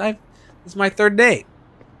locked. This is my third date.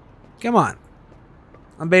 Come on.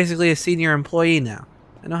 I'm basically a senior employee now.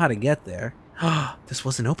 I know how to get there. This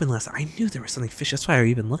wasn't open last time. I knew there was something fishy. That's why I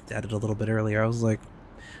even looked at it a little bit earlier. I was like,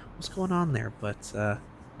 what's going on there? But,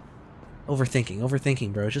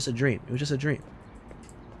 overthinking, bro. It's just a dream. It was just a dream.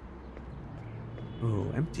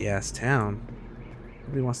 Ooh, empty-ass town.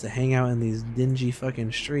 Nobody wants to hang out in these dingy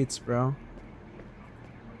fucking streets, bro.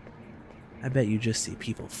 I bet you just see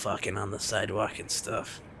people fucking on the sidewalk and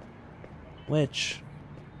stuff. Which...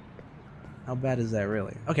 How bad is that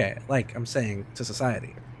really? Okay, like I'm saying, to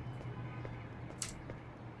society.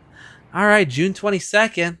 Alright, June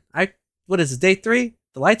 22nd. What is it, day 3?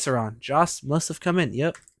 The lights are on. Joss must have come in.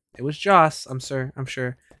 Yep, it was Joss, I'm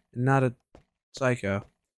sure. Not a psycho.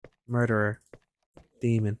 Murderer.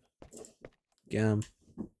 Demon. Gum.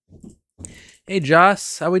 Hey,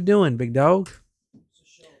 Joss. How we doing, big dog?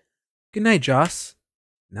 Good night, Joss.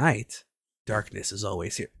 Night? Darkness is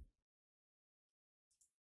always here.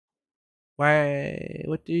 Why?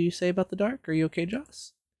 What do you say about the dark? Are you okay,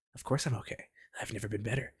 Joss? Of course I'm okay. I've never been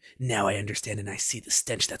better. Now I understand and I see the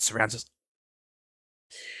stench that surrounds us.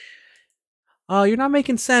 Oh, you're not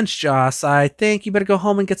making sense, Joss. I think you better go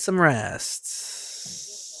home and get some rest.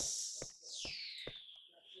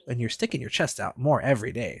 And you're sticking your chest out more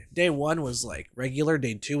every day. Day 1 was like regular.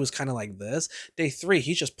 Day 2 was kind of like this. Day 3,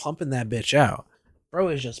 he's just pumping that bitch out. Bro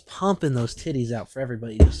is just pumping those titties out for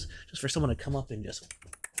everybody. Just for someone to come up and just...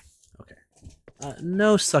 Okay.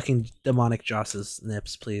 No sucking demonic Joss's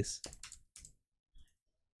nips, please.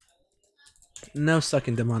 No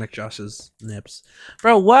sucking demonic Joss's nips.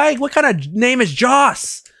 Bro, why? What kind of name is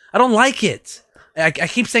Joss? I don't like it. I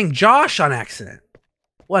keep saying Josh on accident.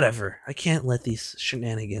 Whatever. I can't let these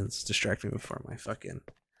shenanigans distract me before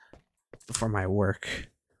my work.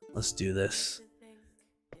 Let's do this.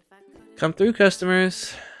 Come through,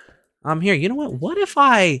 customers. I'm here. You know what? What if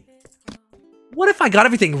I got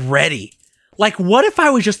everything ready? Like, what if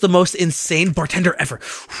I was just the most insane bartender ever?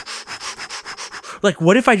 Like,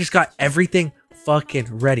 what if I just got everything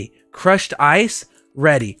fucking ready? Crushed ice?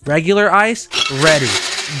 Ready. Regular ice? Ready.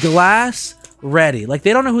 Glass? Ready. Like,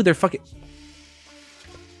 they don't know who they're fucking...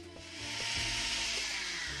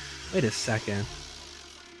 Wait a second.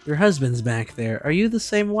 Your husband's back there. Are you the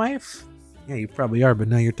same wife? Yeah, you probably are, but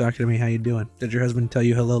now you're talking to me. How you doing? Did your husband tell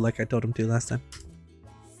you hello like I told him to last time?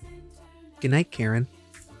 Good night, Karen.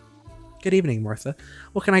 Good evening, Martha.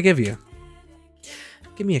 What can I give you?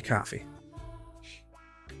 Give me a coffee.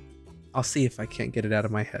 I'll see if I can't get it out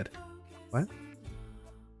of my head. What?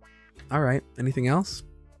 Alright, anything else?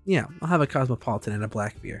 Yeah, I'll have a Cosmopolitan and a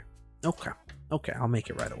black beer. Okay, I'll make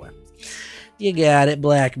it right away. You got it,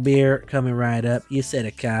 black beer coming right up. You said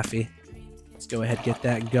a coffee. Let's go ahead and get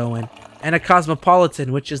that going. And a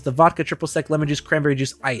Cosmopolitan, which is the vodka triple sec lemon juice cranberry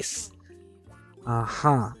juice ice.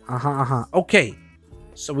 Okay.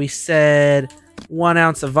 So we said 1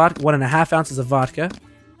 ounce of vodka, 1.5 ounces of vodka.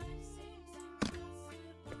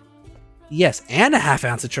 Yes, and a ½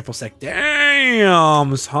 ounce of triple sec.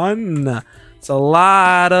 Damn, son. It's a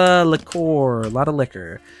lot of liquor. A lot of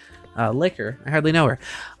liquor. Liquor? I hardly know her.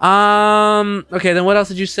 Okay, then what else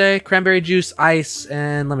did you say? Cranberry juice, ice,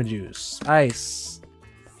 and lemon juice. Ice,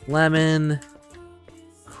 lemon,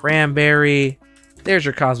 cranberry. There's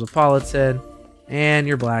your Cosmopolitan. And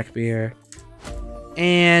your black beer.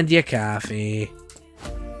 And your coffee.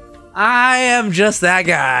 I am just that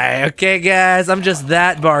guy, okay, guys? I'm just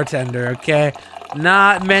that bartender, okay?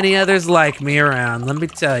 Not many others like me around, let me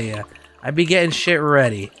tell you. I be getting shit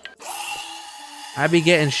ready.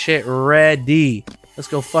 Let's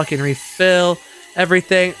go fucking refill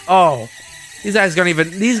everything. Oh, these guys aren't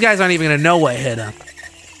even gonna know what hit them.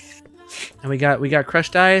 And we got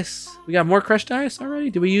crushed ice. We got more crushed ice already.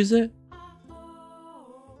 Did we use it?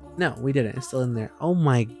 No, we didn't. It's still in there. Oh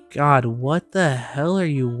my god, what the hell are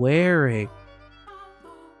you wearing?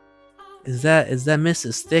 Is that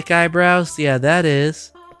Mrs. Thick Eyebrows? Yeah, that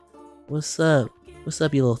is. What's up? What's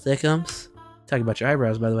up, you little thickums? Talking about your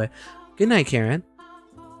eyebrows, by the way. Good night, Karen.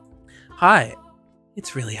 Hi.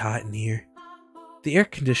 It's really hot in here. The air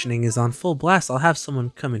conditioning is on full blast. I'll have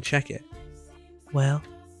someone come and check it. Well,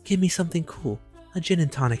 give me something cool. A gin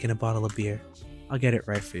and tonic and a bottle of beer. I'll get it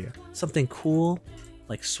right for you. Something cool,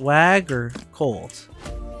 like swag or cold.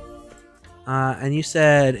 And you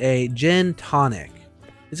said a gin tonic.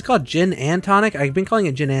 Is it called gin and tonic? I've been calling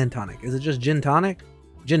it gin and tonic. Is it just gin tonic?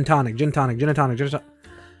 Gin tonic, gin tonic, gin and tonic, gin and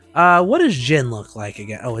tonic. What does gin look like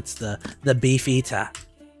again? Oh, it's the beefeater.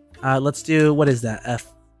 Let's do, what is that?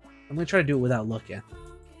 I'm gonna try to do it without looking.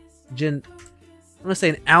 Gin. I'm gonna say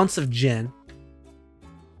an ounce of gin.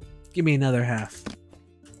 Give me another half.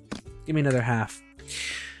 Give me another half.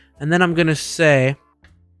 And then I'm gonna say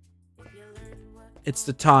it's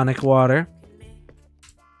the tonic water.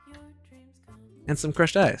 And some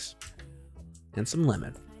crushed ice. And some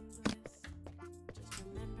lemon.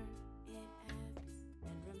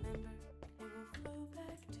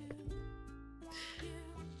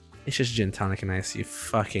 It's just gin, tonic, and ice, you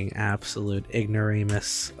fucking absolute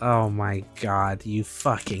ignoramus. Oh my god, you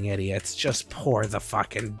fucking idiots. Just pour the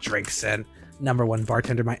fucking drinks in. Number one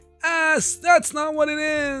bartender, my ass! That's not what it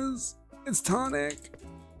is! It's tonic.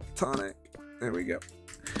 Tonic. There we go.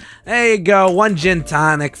 There you go, 1 gin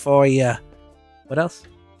tonic for you. What else?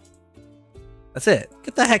 That's it.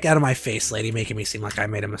 Get the heck out of my face, lady, making me seem like I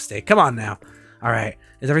made a mistake. Come on now. Alright,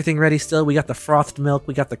 is everything ready still? We got the frothed milk,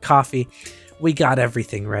 we got the coffee. We got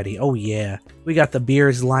everything ready. Oh yeah. We got the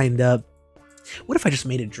beers lined up. What if I just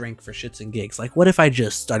made a drink for shits and gigs? Like, what if I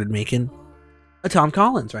just started making a Tom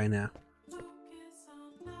Collins right now?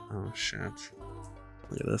 Oh shit.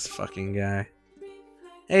 Look at this fucking guy.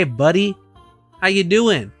 Hey buddy. How you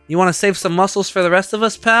doing? You want to save some muscles for the rest of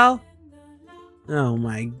us, pal? Oh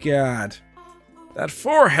my god. That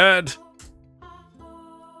forehead.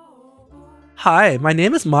 Hi, my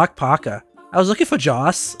name is Mark Parker. I was looking for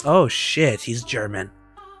Joss. Oh shit, he's German.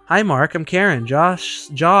 Hi Mark, I'm Karen. Joss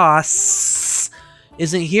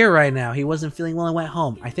isn't here right now. He wasn't feeling well and went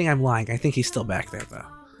home. I think I'm lying. I think he's still back there though.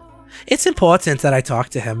 It's important that I talk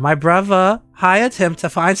to him. My brother hired him to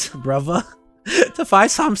find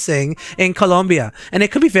something in Colombia, and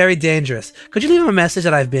it could be very dangerous. Could you leave him a message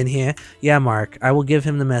that I've been here? Yeah, Mark. I will give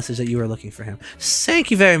him the message that you were looking for him.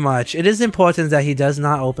 Thank you very much. It is important that he does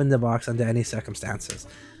not open the box under any circumstances.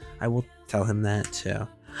 I will tell him that too.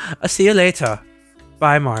 I'll see you later.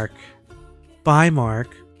 Bye, Mark. Bye,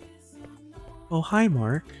 Mark. Oh, hi,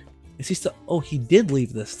 Mark. Is he still... Oh, he did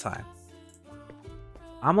leave this time.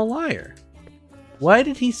 I'm a liar. What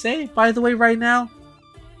did he say, by the way, right now?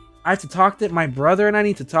 I have to talk to my brother, and I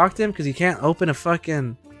need to talk to him because he can't open a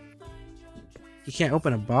fucking... He can't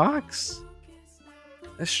open a box?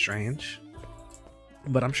 That's strange.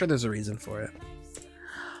 But I'm sure there's a reason for it.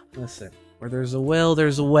 Listen. Where there's a will,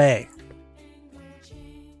 there's a way.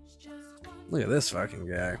 Look at this fucking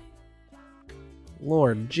guy.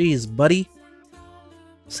 Lord, jeez, buddy.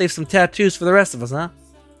 Save some tattoos for the rest of us, huh?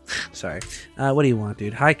 Sorry. What do you want,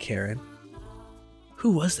 dude? Hi, Karen.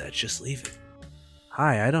 Who was that just leaving?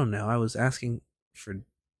 Hi, I don't know. I was asking for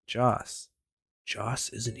Joss. Joss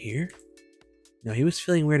isn't here? No, he was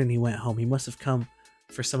feeling weird and he went home. He must have come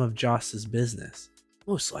for some of Joss's business.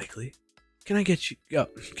 Most likely. Can I get you... Oh,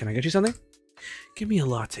 can I get you something? Give me a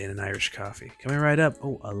latte and an Irish coffee. Coming right up.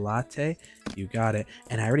 Oh, a latte? You got it.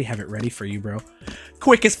 And I already have it ready for you, bro.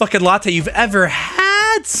 Quickest fucking latte you've ever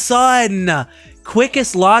had, son!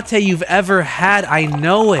 Quickest latte you've ever had. I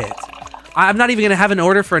know it. I'm not even going to have an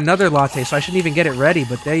order for another latte, so I shouldn't even get it ready,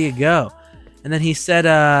 but there you go. And then he said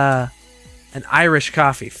an Irish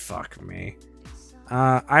coffee. Fuck me.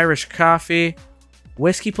 Irish coffee.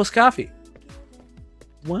 Whiskey plus coffee.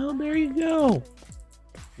 Well, there you go.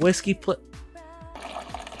 Whiskey plus...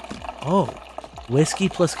 Oh. Whiskey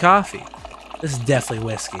plus coffee. This is definitely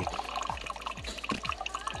whiskey.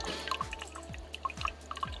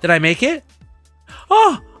 Did I make it?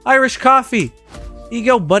 Oh! Irish coffee! Here you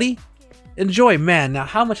go, buddy. Enjoy. Man, now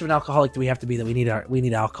how much of an alcoholic do we have to be that we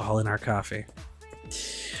need alcohol in our coffee?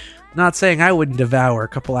 Not saying I wouldn't devour a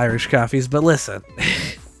couple Irish coffees, but listen.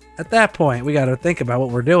 At that point, we gotta think about what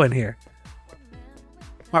we're doing here.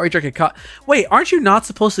 Why are we drinking coffee? Wait, aren't you not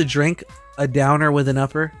supposed to drink a downer with an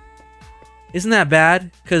upper? Isn't that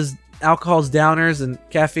bad? Because alcohol's downers and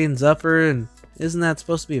caffeine's upper, and isn't that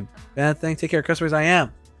supposed to be a bad thing? Take care of customers. I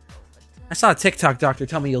am. I saw a TikTok doctor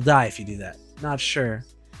tell me you'll die if you do that. Not sure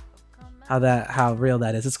how real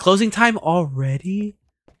that is. It's closing time already?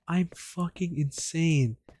 I'm fucking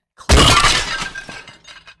insane.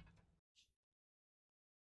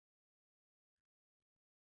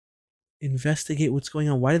 Investigate what's going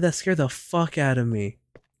on. Why did that scare the fuck out of me?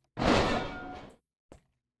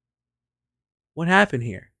 What happened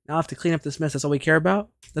here? Now I have to clean up this mess. That's all we care about?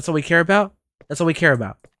 That's all we care about? That's all we care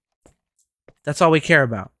about. That's all we care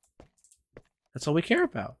about. That's all we care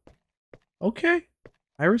about. Okay.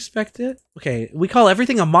 I respect it. Okay, we call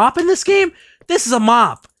everything a mop in this game? This is a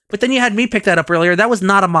mop. But then you had me pick that up earlier. That was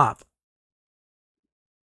not a mop.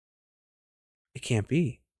 It can't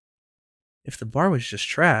be. If the bar was just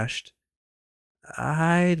trashed,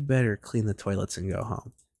 I'd better clean the toilets and go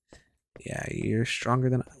home. Yeah, you're stronger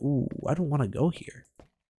than... Ooh, I don't want to go here.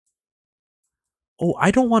 Oh,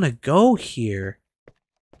 I don't want to go here.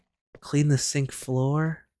 Clean the sink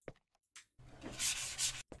floor.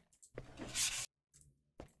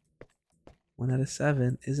 One out of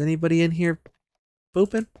 7. Is anybody in here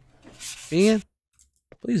pooping? Peeing?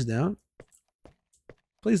 Please don't.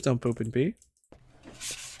 Please don't poop and pee.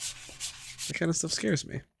 That kind of stuff scares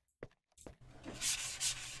me.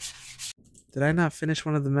 Did I not finish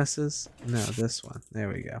one of the messes? No, this one. There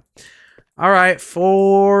we go. All right,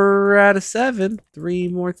 4 out of 7. 3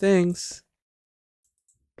 more things.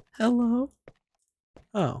 Hello?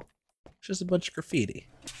 Oh, it's just a bunch of graffiti.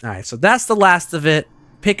 All right, so that's the last of it.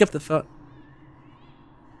 Pick up the phone.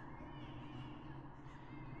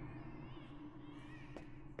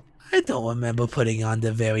 I don't remember putting on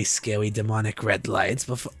the very scary demonic red lights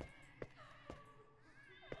before.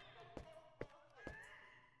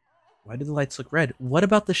 Why do the lights look red? What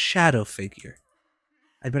about the shadow figure?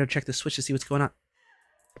 I'd better check the switch to see what's going on.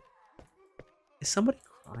 Is somebody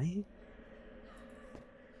crying?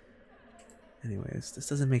 Anyways, this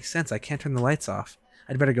doesn't make sense. I can't turn the lights off.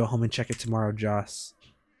 I'd better go home and check it tomorrow, Joss.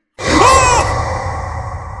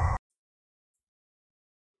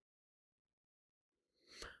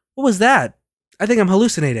 What was that? I think I'm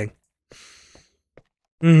hallucinating.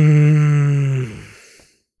 I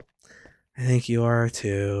think you are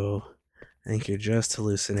too. I think you're just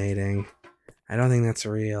hallucinating. I don't think that's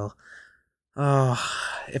real. Oh,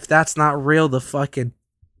 if that's not real, the fucking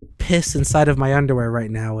piss inside of my underwear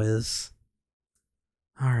right now is.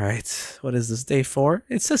 Alright, what is this, day 4?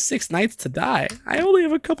 It says 6 nights to die. I only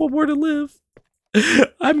have a couple more to live.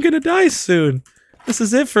 I'm gonna die soon. This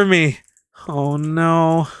is it for me. Oh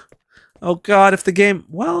no. Oh god, if the game...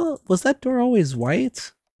 Well, was that door always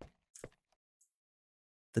white?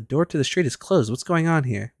 The door to the street is closed. What's going on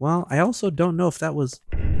here? Well, I also don't know if that was...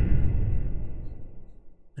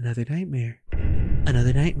 Another nightmare.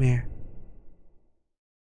 Another nightmare.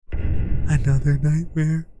 Another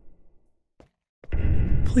nightmare.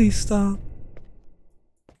 Please stop.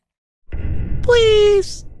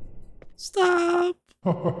 Please stop.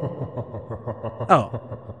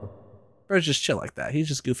 Oh. Bro's just chill like that. He's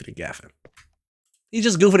just goofing and gaffing. He's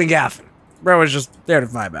just goofing and gaffing. Bro was just there to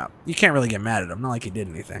vibe out. You can't really get mad at him. Not like he did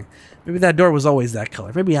anything. Maybe that door was always that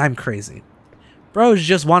color. Maybe I'm crazy. Bro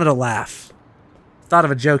just wanted to laugh. Thought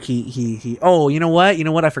of a joke Oh, you know what? You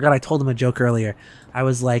know what? I forgot I told him a joke earlier. I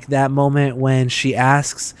was like, that moment when she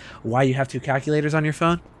asks why you have 2 calculators on your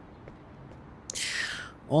phone.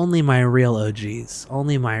 Only my real OGs.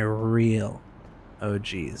 Only my real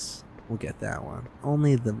OGs will get that one.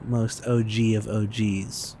 Only the most OG of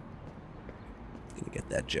OGs gonna get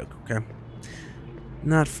that joke, okay?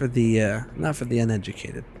 Not for the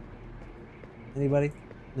uneducated. Anybody?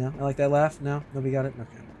 No? I like that laugh? No? Nobody got it?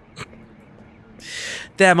 Okay.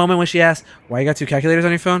 That moment when she asked, why you got 2 calculators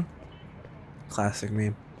on your phone? Classic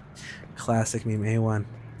meme. Classic meme, A1.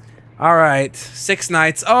 Alright, 6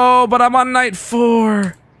 nights. Oh, but I'm on night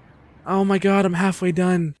 4. Oh my god, I'm halfway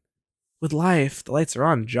done with life. The lights are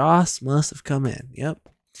on. Joss must have come in. Yep.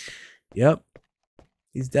 Yep.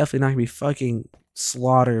 He's definitely not gonna be fucking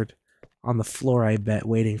slaughtered on the floor, I bet,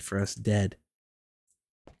 waiting for us dead.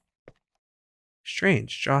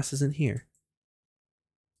 Strange, Joss isn't here.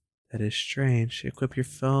 That is strange. Equip your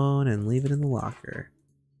phone and leave it in the locker.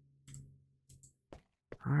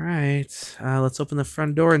 Alright, let's open the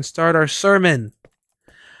front door and start our sermon.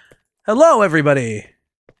 Hello, everybody!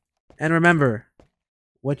 And remember,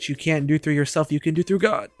 what you can't do through yourself, you can do through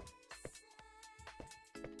God.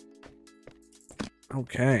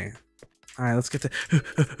 Okay. Alright, let's get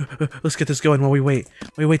let's get this going while we wait.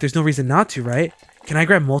 Wait, there's no reason not to, right? Can I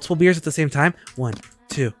grab multiple beers at the same time? 1,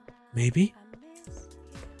 2, maybe?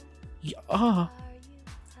 Yeah.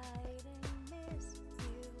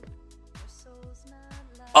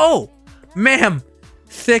 Oh, ma'am!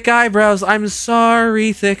 Thick eyebrows. I'm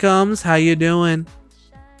sorry, Thickums. How you doing?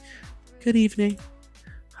 Good evening.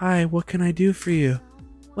 Hi, what can I do for you?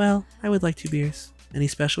 Well, I would like 2 beers. Any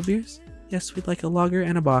special beers? Yes, we'd like a lager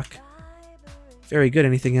and a bock. Very good.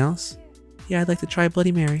 Anything else? Yeah, I'd like to try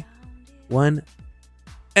Bloody Mary. 1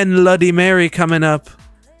 and Bloody Mary coming up.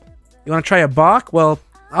 You want to try a bock? Well,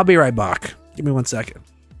 I'll be right back. Give me 1 second.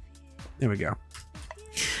 There we go.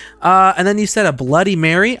 And then you said a Bloody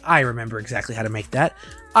Mary. I remember exactly how to make that.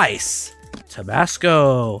 Ice,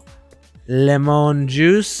 Tabasco, lemon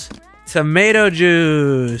juice, tomato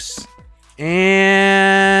juice,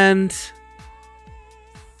 and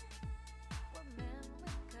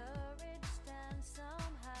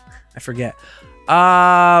I forget.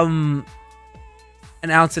 An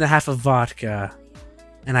ounce and a half of vodka.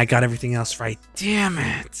 And I got everything else right. Damn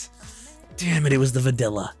it. Damn it, it was the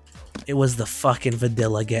Vadilla. It was the fucking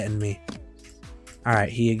Vadilla getting me. Alright,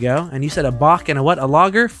 here you go. And you said a bock and a what? A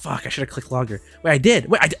lager? Fuck, I should have clicked lager. Wait, I did.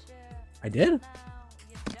 Wait, I did?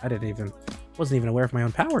 I didn't even... wasn't even aware of my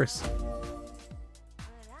own powers.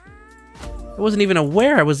 I wasn't even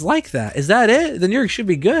aware I was like that. Is that it? Then you should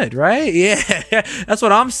be good, right? Yeah, that's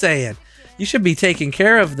what I'm saying. You should be taken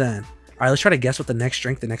care of then. All right, let's try to guess what the next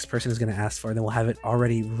drink the next person is going to ask for. And then we'll have it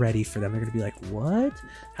already ready for them. They're going to be like, what?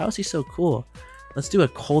 How is he so cool? Let's do a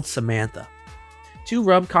cold Samantha. 2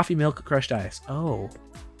 rum, coffee, milk, crushed ice. Oh,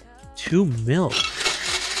 2 milk.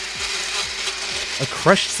 A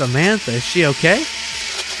crushed Samantha. Is she okay?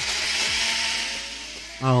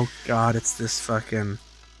 Oh, God, it's this fucking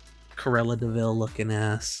Corella DeVille looking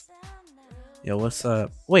ass. Yo, what's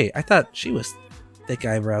up? Wait, I thought she was thick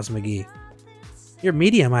eyebrows McGee. You're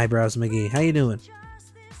medium eyebrows McGee. How you doing?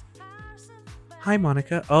 Hi,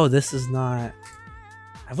 Monica. Oh, this is not...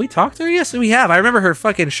 Have we talked to her? Yes, we have. I remember her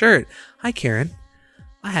fucking shirt. Hi, Karen.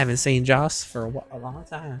 I haven't seen Joss for a long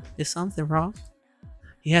time. Is something wrong?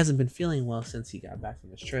 He hasn't been feeling well since he got back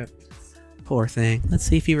from his trip. Poor thing. Let's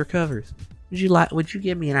see if he recovers. Would you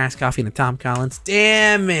give me an iced coffee and a Tom Collins?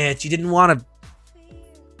 Damn it! You didn't want to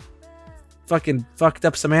fucking fucked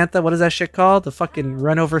up Samantha? What is that shit called? The fucking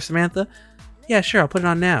run over Samantha? Yeah, sure, I'll put it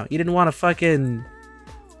on now. You didn't want a fucking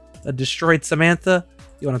a destroyed Samantha?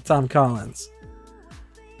 You want a Tom Collins.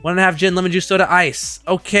 1.5 gin, lemon juice, soda, ice.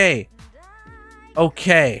 Okay.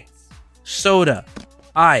 Okay. Soda.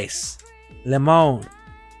 Ice. Lemon.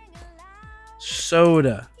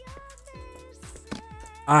 Soda.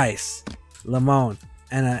 Ice. Lemon.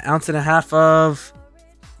 And 1.5 ounces of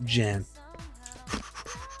gin.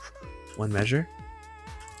 1 measure.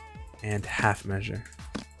 And half measure.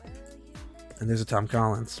 And there's a Tom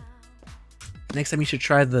Collins. Next time you should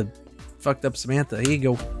try the fucked up Samantha. Here you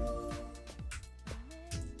go.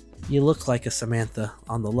 You look like a Samantha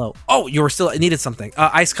on the low. Oh, you were still needed something.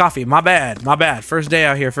 Iced coffee. My bad. My bad. First day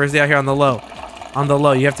out here. First day out here on the low. On the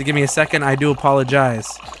low. You have to give me a second. I do apologize.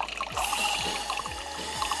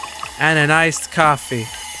 And an iced coffee.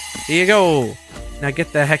 Here you go. Now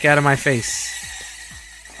get the heck out of my face.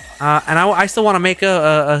 And I still want to make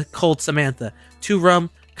a cold Samantha. 2 rum,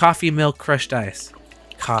 coffee, milk, crushed ice.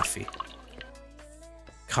 Coffee.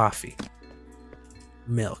 Coffee.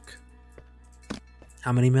 Milk.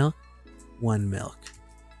 How many milk? 1 milk.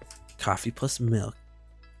 Coffee plus milk.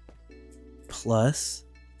 Plus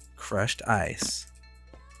crushed ice.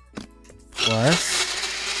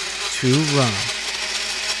 Plus 2 rum.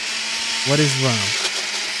 What is rum?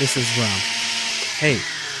 This is rum. Hey,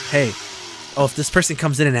 hey. Oh, if this person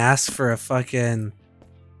comes in and asks for a fucking...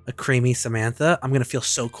 a creamy Samantha, I'm gonna feel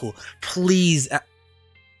so cool. Please. Did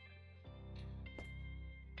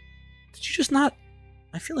you just not...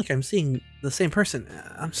 I feel like I'm seeing the same person.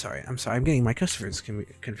 I'm sorry. I'm getting my customers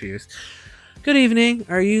confused. Good evening.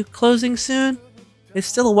 Are you closing soon? It's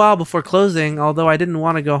still a while before closing, although I didn't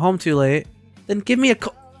want to go home too late. Then give me a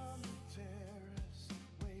call.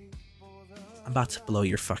 I'm about to blow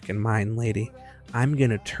your fucking mind, lady. I'm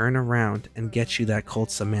gonna turn around and get you that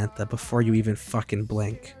cold Samantha before you even fucking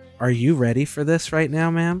blink. Are you ready for this right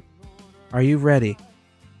now, ma'am? Are you ready?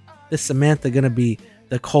 This Samantha gonna be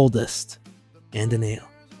the coldest. And a nail.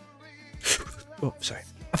 Oh, sorry.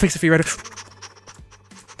 I'll fix it for you right away.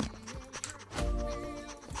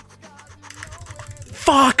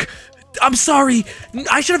 Fuck! I'm sorry!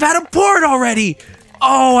 I should have had him poured already!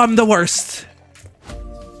 Oh, I'm the worst.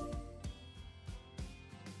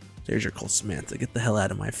 There's your cold Samantha. Get the hell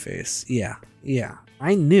out of my face. Yeah.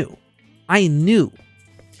 I knew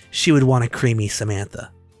she would want a creamy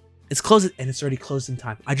Samantha. It's closed, and it's already closed in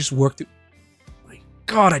time. I just worked through... My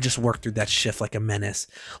God, I just worked through that shift like a menace.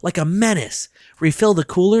 Like a menace. Refill the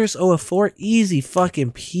coolers, OF4. Easy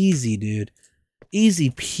fucking peasy, dude. Easy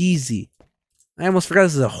peasy. I almost forgot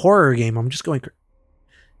this is a horror game. I'm just going...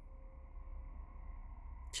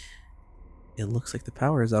 It looks like the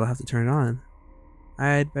power is out. I'll have to turn it on.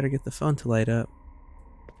 I'd better get the phone to light up.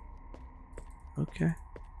 Okay.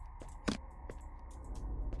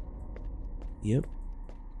 Yep.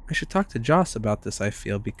 I should talk to Joss about this, I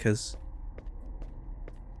feel, because...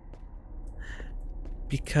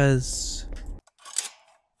 This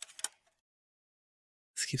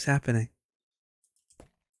keeps happening.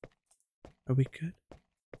 Are we good?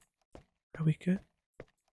 Are we good?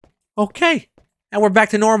 Okay. And we're back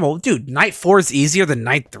to normal. Dude, night 4 is easier than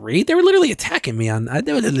night 3? They were literally attacking me on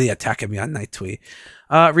night 2.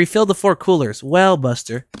 Refill the 4 coolers. Well,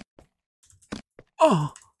 Buster.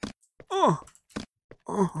 Oh.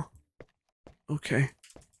 Okay.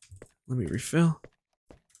 Let me refill.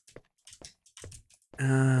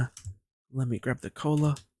 Let me grab the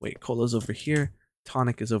cola. Wait, cola's over here.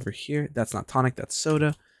 Tonic is over here. That's not tonic, that's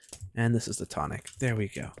soda. And this is the tonic. There we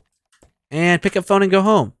go. And pick up phone and go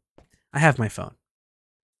home. I have my phone.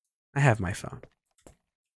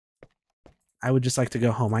 I would just like to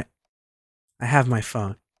go home. I have my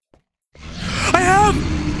phone.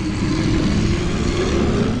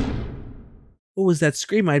 What was that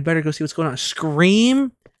scream? I'd better go see what's going on.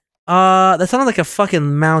 Scream? That sounded like a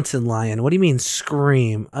fucking mountain lion. What do you mean,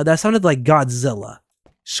 scream? That sounded like Godzilla.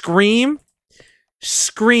 Scream?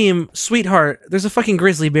 Scream, sweetheart. There's a fucking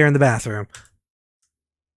grizzly bear in the bathroom.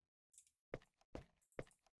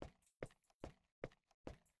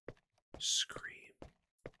 Scream.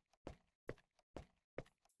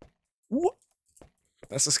 What?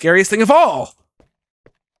 That's the scariest thing of all.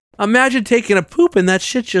 Imagine taking a poop and that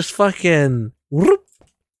shit just fucking... Whoop.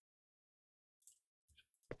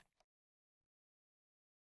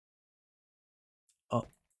 Oh.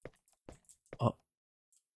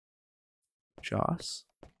 Joss?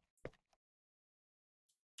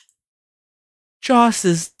 Joss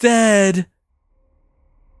is dead!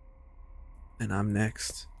 And I'm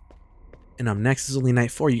next. It's only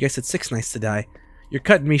night 4. You guys said 6 nights to die. You're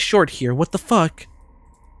cutting me short here. What the fuck?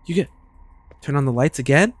 You get... Turn on the lights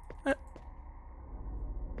again?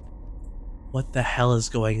 What the hell is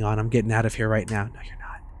going on? I'm getting out of here right now. No, you're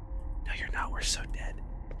not. No, you're not. We're so dead.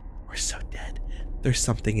 We're so dead. There's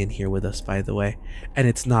something in here with us, by the way. And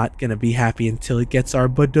it's not gonna be happy until it gets our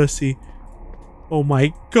badussy. Oh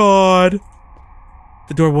my God.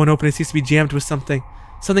 The door won't open. It seems to be jammed with something.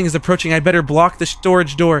 Something is approaching. I better block the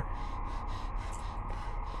storage door.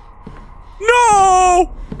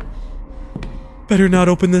 No! Better not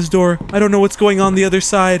open this door. I don't know what's going on the other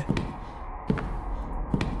side.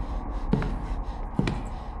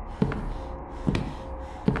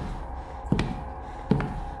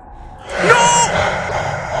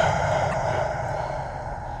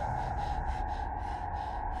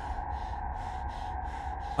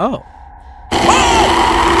 Oh.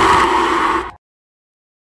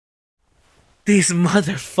 These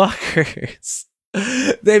motherfuckers.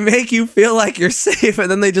 They make you feel like you're safe and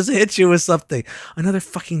then they just hit you with something. Another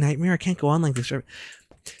fucking nightmare. I can't go on like this.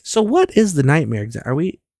 So what is the nightmare?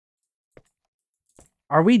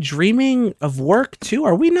 Are we dreaming of work too?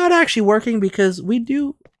 Are we not actually working? Because we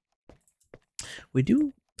do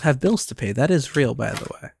have bills to pay. That is real, by the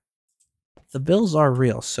way. The bills are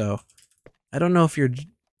real, so I don't know if you're...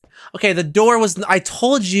 Okay, the door was... I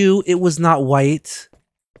told you it was not white.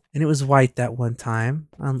 And it was white that one time.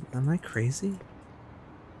 Am I crazy?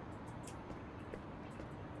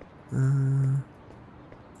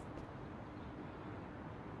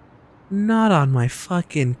 Not on my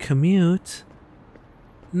fucking commute.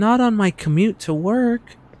 Not on my commute to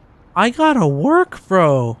work. I gotta work,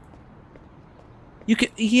 bro. You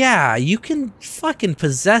can fucking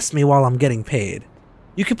possess me while I'm getting paid.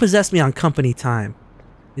 You can possess me on company time.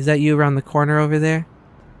 Is that you around the corner over there?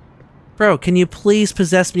 Bro, can you please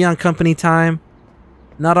possess me on company time?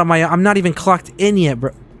 Not on my... I'm not even clocked in yet,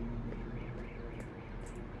 bro.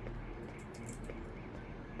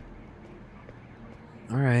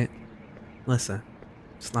 Listen,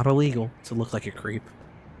 it's not illegal to look like a creep.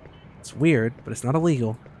 It's weird, but it's not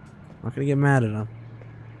illegal. I'm not gonna get mad at him.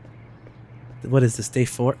 What is this, day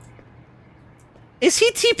 4? Is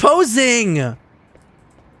he T-posing?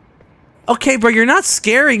 Okay, bro, you're not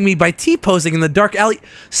scaring me by T-posing in the dark alley.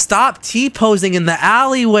 Stop T-posing in the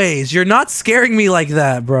alleyways. You're not scaring me like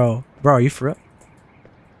that, bro. Bro, are you for real?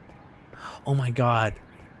 Oh my god.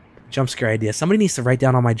 Jump scare idea. Somebody needs to write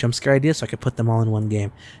down all my jump scare ideas so I can put them all in one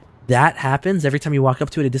game. That happens every time you walk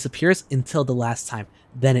up to it, it disappears until the last time.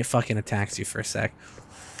 Then it fucking attacks you for a sec.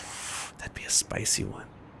 That'd be a spicy one.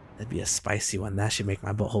 That'd be a spicy one. That should make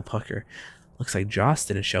my butthole pucker. Looks like Joss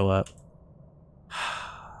didn't show up.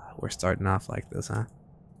 We're starting off like this, huh?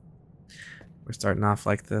 We're starting off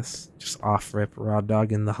like this. Just off rip. Raw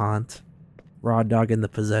dog in the haunt. Raw dog in the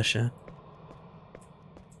possession.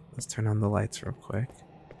 Let's turn on the lights real quick.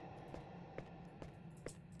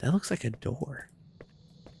 That looks like a door.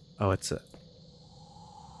 Oh, it's a...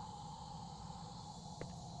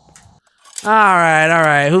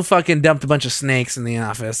 Alright. Who fucking dumped a bunch of snakes in the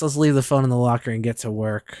office? Let's leave the phone in the locker and get to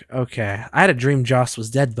work. Okay. I had a dream Joss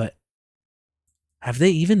was dead, but... have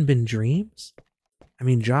they even been dreams? I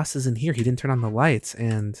mean, Joss isn't here. He didn't turn on the lights,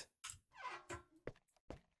 and...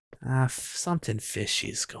 something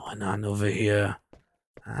fishy's going on over here.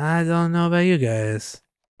 I don't know about you guys,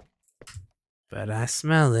 but I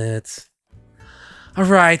smell it.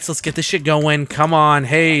 Alright, so let's get this shit going. Come on.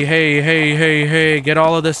 Hey. Get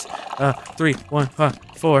all of this. 3, 1, 5,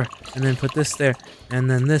 4. And then put this there. And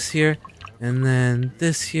then this here. And then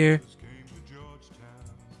this here.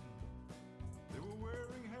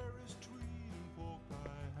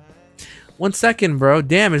 One second, bro.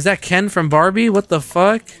 Damn, is that Ken from Barbie? What the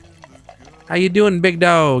fuck? How you doing, big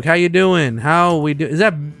dog? How you doing? How we do? Is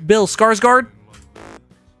that Bill Skarsgård?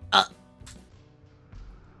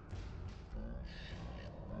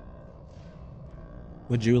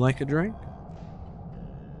 Would you like a drink?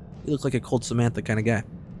 You look like a cold Samantha kind of guy.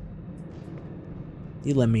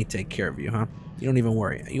 You let me take care of you, huh? You don't even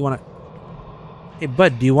worry. You want to... Hey,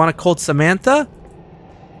 bud, do you want a cold Samantha?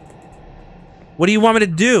 What do you want me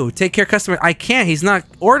to do? Take care of customer? I can't. He's not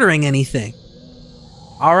ordering anything.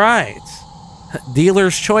 All right.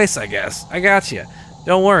 Dealer's choice, I guess. I got you.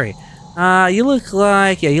 Don't worry. You look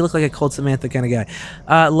like... yeah, you look like a cold Samantha kind of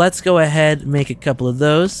guy. Let's go ahead and make a couple of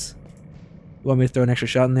those. You want me to throw an extra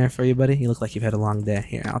shot in there for you, buddy? You look like you've had a long day.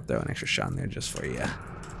 Here, I'll throw an extra shot in there just for you.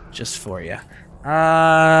 Just for you.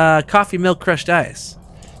 Coffee, milk, crushed ice.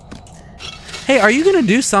 Hey, are you gonna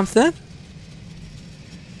do something?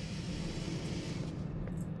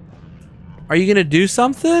 Are you gonna do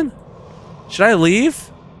something? Should I leave?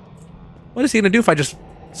 What is he gonna do if I just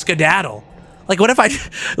skedaddle? Like, what if I...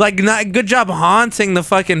 like, not good job haunting the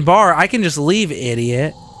fucking bar. I can just leave,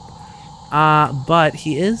 idiot. But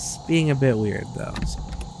he is being a bit weird, though. So.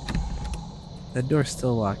 That door's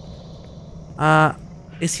still locked.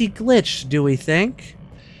 Is he glitched, do we think?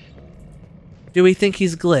 Do we think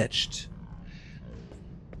he's glitched?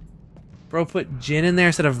 Bro, put gin in there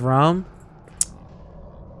instead of rum?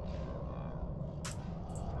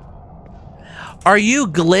 Are you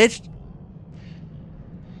glitched?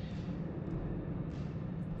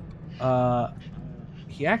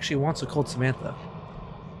 He actually wants a cold Samantha.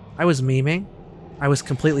 I was memeing. I was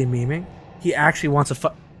completely memeing. He actually wants a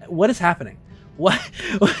what is happening? What?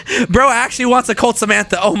 Bro actually wants a cold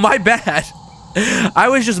Samantha. Oh, my bad. I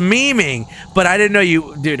was just memeing, but I didn't know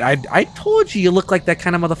you... dude, I told you look like that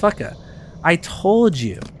kind of motherfucker. I told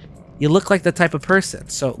you. You look like the type of person.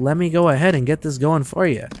 So let me go ahead and get this going for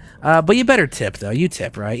you. But you better tip, though. You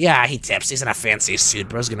tip, right? Yeah, he tips. He's in a fancy suit.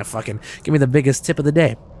 Bro's gonna fucking give me the biggest tip of the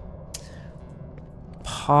day.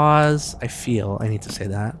 Pause. I feel I need to say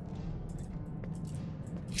that.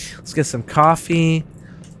 Let's get some coffee.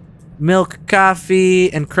 Milk,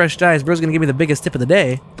 coffee, and crushed ice. Bro's gonna give me the biggest tip of the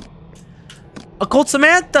day. A cold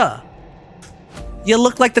Samantha! You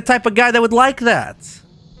look like the type of guy that would like that.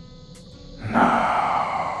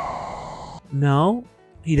 No,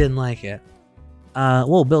 he didn't like it.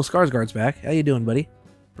 Whoa, Bill Skarsgård's back. How you doing, buddy?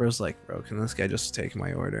 Bro's like, bro, can this guy just take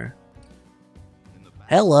my order?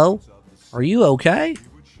 Hello? Are you okay?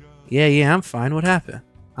 Yeah, I'm fine. What happened?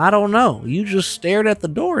 I don't know. You just stared at the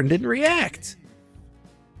door and didn't react.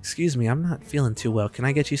 Excuse me, I'm not feeling too well. Can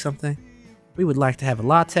I get you something? We would like to have a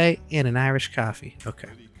latte and an Irish coffee. Okay.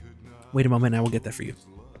 Wait a moment, I will get that for you.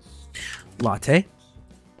 Latte.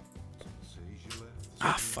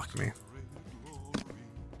 Ah, fuck me.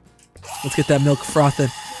 Let's get that milk frothing.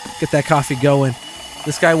 Get that coffee going.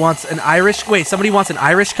 This guy wants an Irish... wait, somebody wants an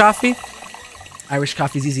Irish coffee? Irish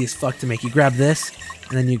coffee's easy as fuck to make. You grab this,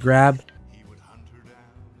 and then you grab...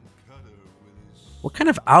 What kind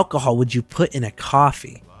of alcohol would you put in a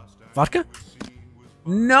coffee? Vodka?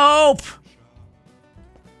 Nope.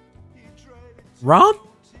 Rum?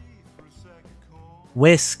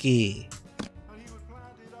 Whiskey.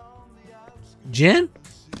 Gin?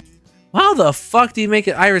 How the fuck do you make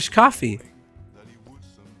an Irish coffee?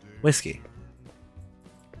 Whiskey.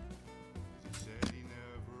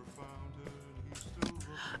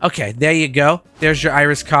 Okay, there you go. There's your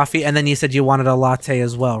Irish coffee. And then you said you wanted a latte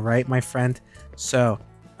as well, right, my friend? So,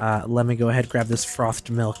 let me go ahead, grab this frothed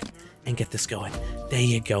milk, and get this going. There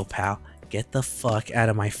you go, pal. Get the fuck out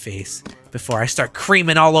of my face before I start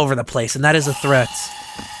creaming all over the place, and that is a threat.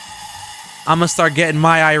 I'm gonna start getting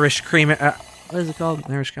my Irish cream. What is it called?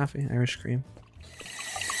 Irish coffee? Irish cream?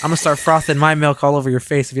 I'm gonna start frothing my milk all over your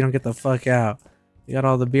face if you don't get the fuck out. You got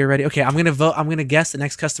all the beer ready? Okay, I'm gonna vote. I'm gonna guess the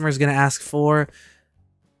next customer is gonna ask for...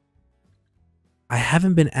 I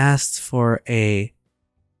haven't been asked for a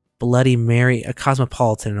Bloody Mary, a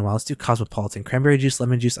Cosmopolitan in a while. Let's do Cosmopolitan. Cranberry juice,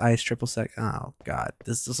 lemon juice, ice, triple sec. Oh, God.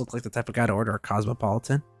 Does this look like the type of guy to order a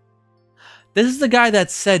Cosmopolitan? This is the guy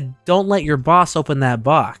that said, don't let your boss open that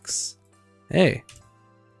box. Hey.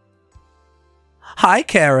 Hi,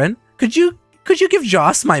 Karen. Could you give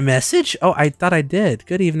Joss my message? Oh, I thought I did.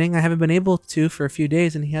 Good evening. I haven't been able to for a few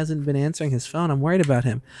days, and he hasn't been answering his phone. I'm worried about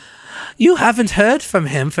him. You haven't heard from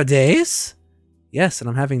him for days? Yes, and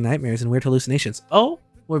I'm having nightmares and weird hallucinations. Oh,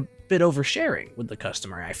 we're a bit oversharing with the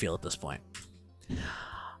customer, I feel, at this point.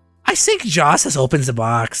 I think Joss has opened the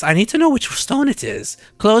box. I need to know which stone it is.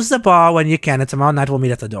 Close the bar when you can, and tomorrow night we'll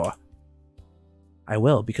meet at the door. I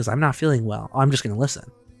will, because I'm not feeling well. Oh, I'm just going to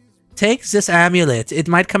listen. Take this amulet. It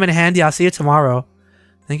might come in handy. I'll see you tomorrow.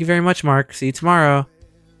 Thank you very much, Mark. See you tomorrow.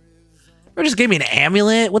 You just gave me an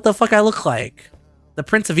amulet? What the fuck I look like? The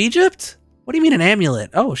Prince of Egypt? What do you mean an amulet?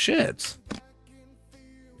 Oh, shit.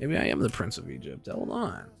 Maybe I am the Prince of Egypt. Hold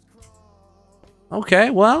on. Okay,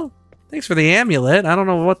 well, thanks for the amulet. I don't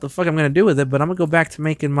know what the fuck I'm going to do with it, but I'm going to go back to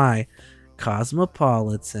making my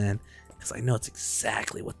Cosmopolitan. Because I know it's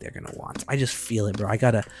exactly what they're going to want. I just feel it, bro. I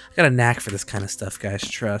got a knack for this kind of stuff, guys.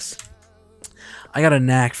 Trust. I got a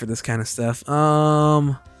knack for this kind of stuff.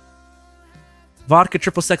 Vodka,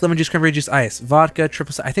 triple sec, lemon juice, cranberry juice, ice. Vodka,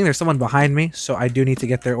 triple sec. I think there's someone behind me, so I do need to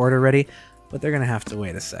get their order ready. But they're going to have to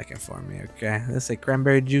wait a second for me, okay? Let's say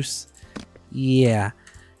cranberry juice. Yeah.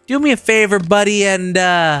 Do me a favor, buddy, and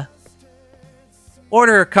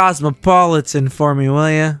order a Cosmopolitan for me,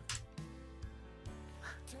 will ya?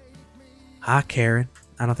 Hi, Karen.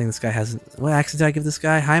 I don't think this guy has... What accent did I give this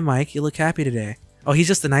guy? Hi, Mike. You look happy today. Oh, he's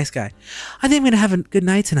just a nice guy. I think I'm going to have a good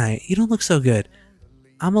night tonight. You don't look so good.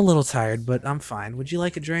 I'm a little tired, but I'm fine. Would you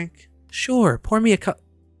like a drink? Sure. Pour me a cup...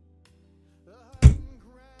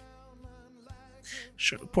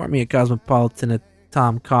 Sure, pour me a Cosmopolitan, a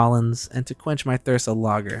Tom Collins, and to quench my thirst, a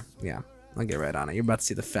lager. Yeah, I'll get right on it. You're about to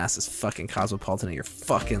see the fastest fucking Cosmopolitan of your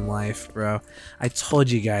fucking life, bro. I told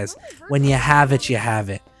you guys, when you have it, you have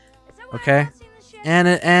it. Okay? And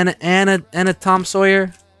a Tom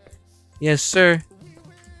Sawyer? Yes, sir.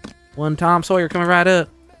 One Tom Sawyer coming right up.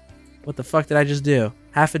 What the fuck did I just do?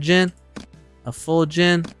 Half a gin? A full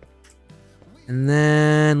gin? And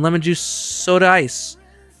then lemon juice, soda, ice.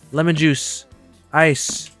 Lemon juice.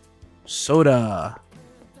 Ice. Soda.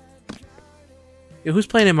 Yo, who's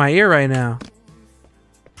playing in my ear right now?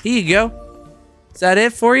 Here you go. Is that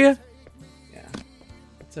it for you? Yeah.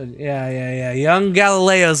 So, yeah. Young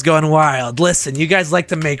Galileo's going wild. Listen, you guys like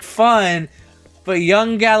to make fun, but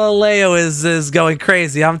young Galileo is going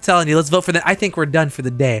crazy. I'm telling you, let's vote for that. I think we're done for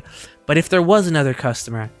the day. But if there was another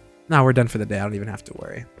customer, no, we're done for the day. I don't even have to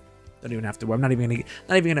worry. Don't even have to worry. I'm not even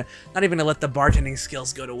gonna let the bartending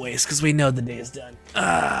skills go to waste because we know the day is done.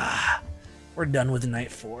 We're done with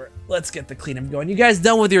night 4. Let's get the cleanup going. You guys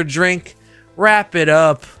done with your drink? Wrap it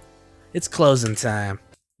up. It's closing time.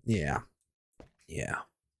 Yeah.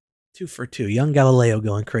 2 for 2. Young Galileo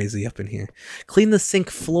going crazy up in here. Clean the sink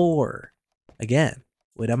floor again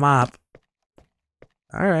with a mop.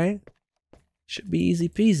 All right. Should be easy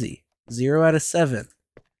peasy. 0 out of 7.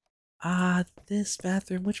 This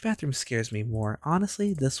bathroom. Which bathroom scares me more?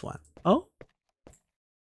 Honestly, this one. Oh?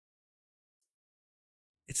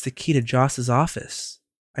 It's the key to Joss's office.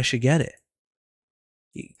 I should get it.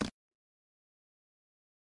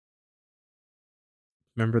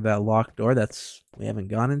 Remember that locked door we haven't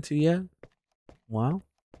gone into yet? Well,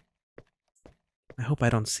 I hope I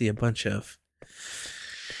don't see a bunch of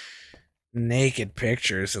naked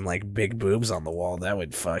pictures and like big boobs on the wall. That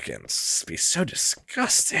would fucking be so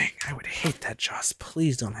disgusting. I would hate that, Joss.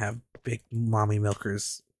 Please don't have big mommy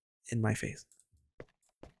milkers in my face.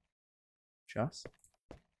 Joss?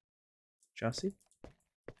 Jossie?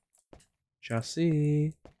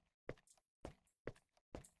 Jossie?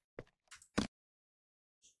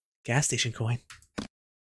 Gas station coin.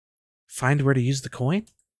 Find where to use the coin?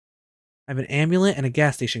 I have an amulet and a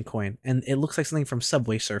gas station coin, and it looks like something from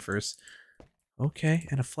Subway Surfers. Okay,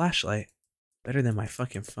 and a flashlight. Better than my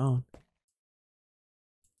fucking phone.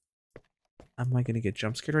 Am I gonna get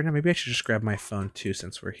jump scared right now? Maybe I should just grab my phone too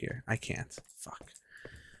since we're here. I can't. Fuck.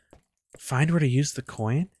 Find where to use the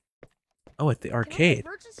coin? Oh, at the arcade.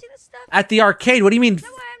 At the arcade? What do you mean? No,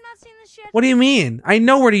 I have not seen this yet. What do you mean? I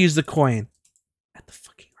know where to use the coin. At the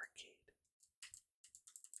fucking arcade.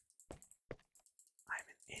 I'm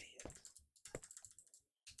an idiot.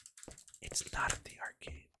 It's not at the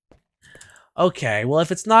arcade. Okay, well,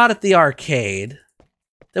 if it's not at the arcade,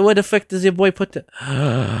 then what effect does your boy put to...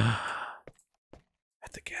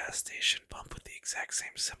 At the gas station pump with the exact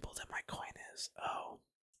same symbol that my coin is. Oh.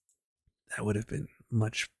 That would have been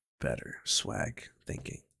much better swag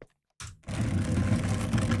thinking.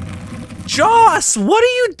 Joss, what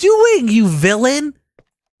are you doing, you villain?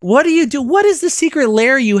 What are you do? What is the secret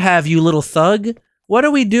lair you have, you little thug? What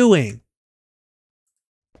are we doing?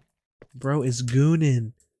 Bro is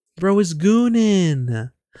goonin'. Bro is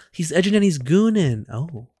goonin'. He's edging and he's goonin'.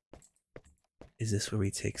 Oh. Is this where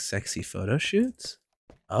we take sexy photo shoots?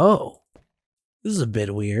 Oh. This is a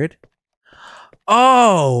bit weird.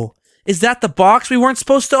 Oh. Is that the box we weren't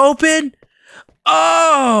supposed to open?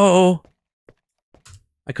 Oh.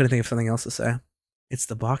 I couldn't think of something else to say. It's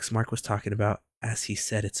the box Mark was talking about. As he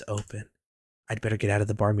said, it's open. I'd better get out of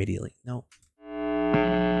the bar immediately. No.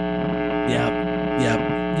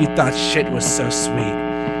 Yep. You thought shit was so sweet.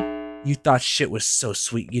 You thought shit was so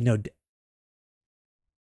sweet. You know.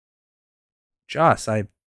 Joss, I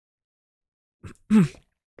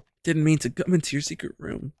didn't mean to come into your secret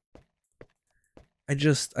room. I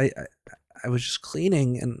was just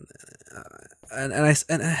cleaning and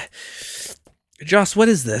Joss, what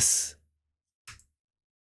is this?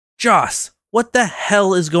 Joss, what the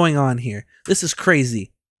hell is going on here? This is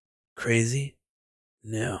crazy. Crazy?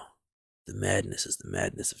 No. The madness is the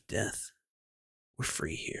madness of death. We're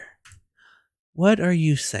free here. What are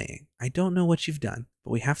you saying? I don't know what you've done,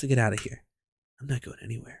 but we have to get out of here. I'm not going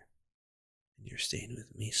anywhere. And you're staying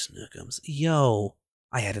with me, Snookums. Yo.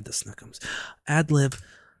 I added the Snookums. Ad-lib.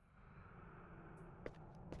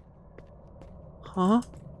 Huh?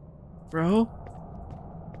 Bro?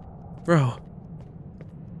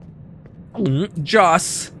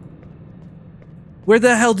 Joss. Where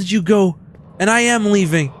the hell did you go? And I am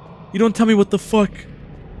leaving. You don't tell me what the fuck.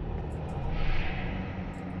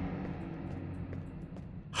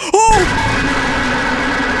 Oh!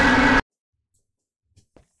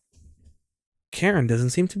 Karen doesn't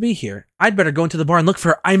seem to be here. I'd better go into the bar and look for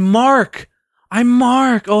her. I'm Mark.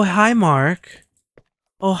 Oh, hi, Mark.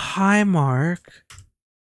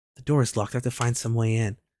 The door is locked. I have to find some way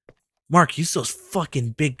in. Mark, use those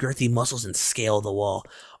fucking big girthy muscles and scale the wall.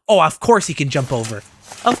 Oh, of course he can jump over.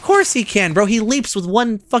 Of course he can, bro. He leaps with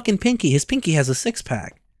one fucking pinky. His pinky has a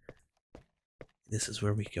six-pack. This is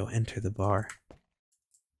where we go enter the bar.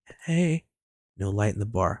 Hey. No light in the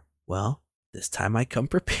bar. Well, this time I come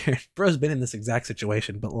prepared. Bro's been in this exact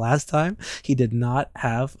situation, but last time he did not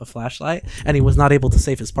have a flashlight and he was not able to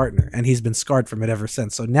save his partner, and he's been scarred from it ever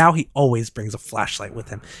since. So now he always brings a flashlight with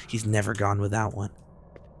him. He's never gone without one.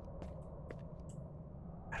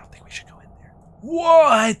 I don't think we should go in there.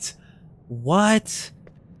 What? What?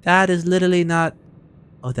 That is literally not...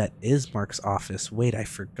 Oh, that is Mark's office. Wait, I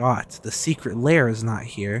forgot. The secret lair is not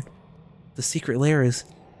here. The secret lair is...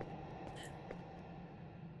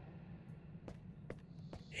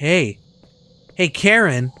 Hey,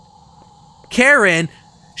 Karen.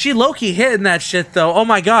 She low-key hitting that shit, though. Oh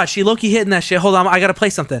my god, she low-key hitting that shit. Hold on, I gotta play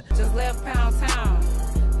something. Just left Pound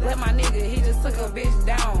Town. Let my nigga, he just took a bitch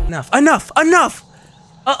down. Enough!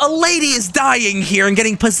 A lady is dying here and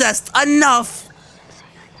getting possessed. Enough!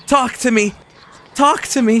 Talk to me.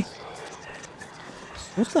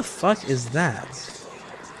 What the fuck is that?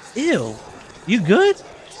 Ew. You good?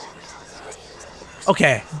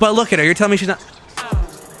 Okay, but look at her. You're telling me she's not...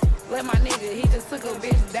 Let my nigga, he just took a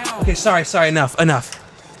bitch down. Okay, sorry, enough.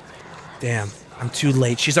 Damn, I'm too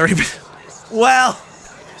late. She's already been... Well,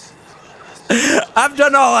 I've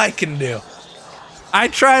done all I can do. I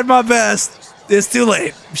tried my best. It's too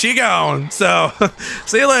late. She gone, so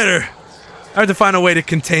see you later. I have to find a way to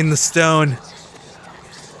contain the stone.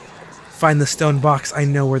 Find the stone box. I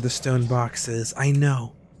know where the stone box is. I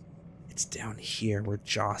know. It's down here where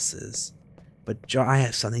Joss is. But I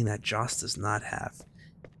have something that Joss does not have.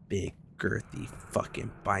 Big, girthy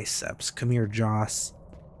fucking biceps. Come here, Joss.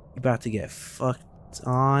 You about to get fucked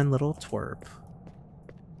on, little twerp.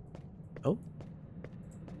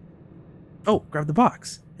 Oh, grab the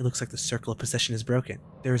box. It looks like the circle of possession is broken.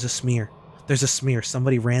 There is a smear. There's a smear.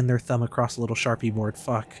 Somebody ran their thumb across a little Sharpie board.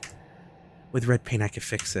 Fuck. With red paint, I could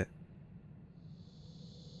fix it.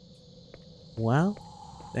 Well,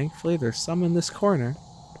 thankfully there's some in this corner,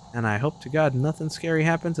 and I hope to God nothing scary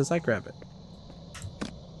happens as I grab it.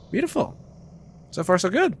 Beautiful. So far, so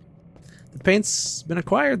good. The paint's been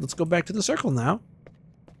acquired. Let's go back to the circle now.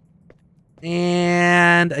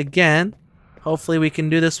 And again, hopefully we can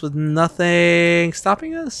do this with nothing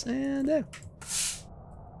stopping us.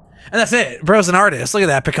 And that's it. Bro's an artist. Look at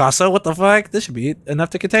that, Picasso. What the fuck? This should be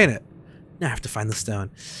enough to contain it. Now I have to find the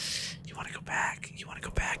stone. You want to go back? You want to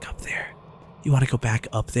go back up there? You want to go back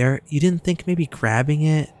up there? You didn't think maybe grabbing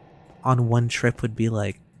it on one trip would be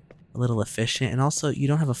like a little efficient? And also, you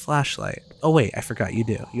don't have a flashlight. Oh wait, I forgot. You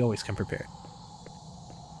do. You always come prepared.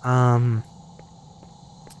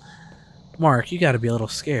 Mark, you gotta be a little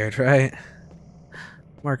scared, right?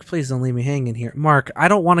 Mark, please don't leave me hanging here. Mark, I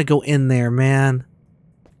don't want to go in there, man.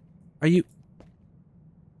 Are you...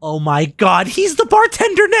 Oh my God, he's the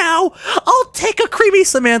bartender now! I'll take a creamy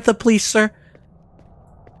Samantha, please, sir.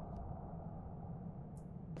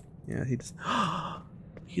 Yeah, he just...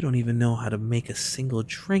 You don't even know how to make a single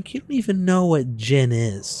drink. You don't even know what gin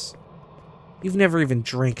is. You've never even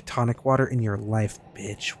drank tonic water in your life,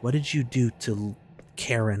 bitch. What did you do to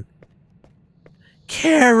Karen?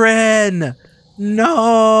 Karen!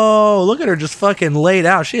 No! Look at her just fucking laid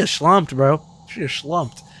out. She is slumped, bro. She is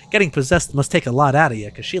slumped. Getting possessed must take a lot out of you,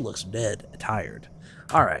 because she looks dead, tired.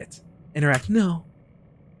 Alright. Interact. No.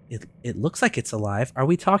 It looks like it's alive. Are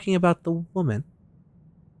we talking about the woman?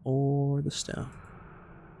 Or the stone?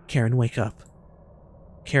 Karen, wake up.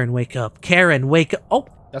 Karen, wake up. Karen, wake up. Oh,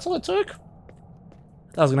 that's all it took? I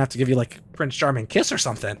thought I was gonna have to give you, like, Prince Charming kiss or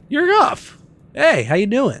something. You're up. Hey, how you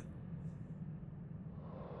doing?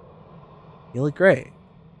 You look great.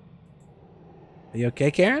 Are you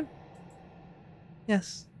okay, Karen?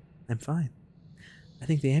 Yes, I'm fine. I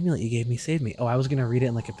think the amulet you gave me saved me. Oh, I was gonna read it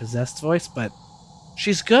in like a possessed voice, but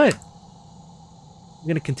she's good. I'm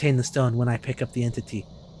gonna contain the stone when I pick up the entity.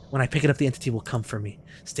 When I pick it up, the entity will come for me.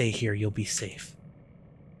 Stay here, you'll be safe.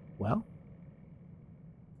 Well?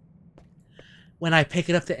 When I pick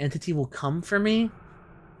it up, the entity will come for me?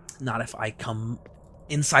 Not if I come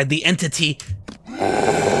inside the entity.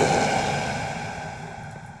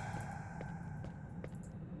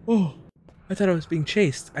 Oh, I thought I was being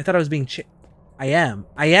chased. I thought I was being I am.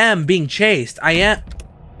 I am being chased. I am.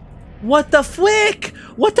 What the flick?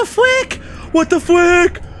 What the flick? What the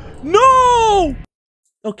flick? No!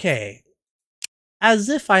 Okay. As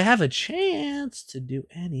if I have a chance to do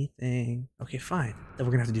anything. Okay, fine. Then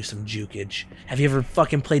we're gonna have to do some jukage. Have you ever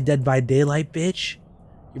fucking played Dead by Daylight, bitch?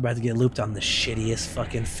 You're about to get looped on the shittiest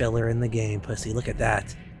fucking filler in the game, pussy. Look at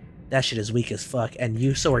that. That shit is weak as fuck. And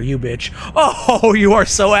you, so are you, bitch. Oh, you are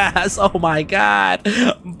so ass. Oh my God.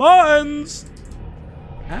 Buns.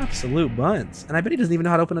 Absolute buns. And I bet he doesn't even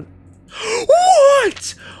know how to open it.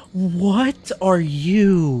 What? What are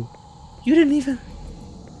you? You didn't even...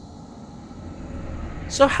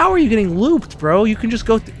 So how are you getting looped, bro? You can just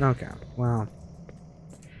go through... Okay, wow.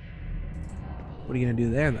 What are you gonna do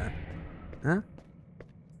there, then? Huh?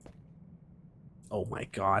 Oh my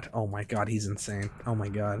God. Oh my God, he's insane. Oh my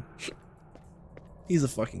God. He's a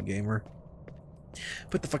fucking gamer.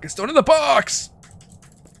 Put the fucking stone in the box!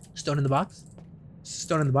 Stone in the box?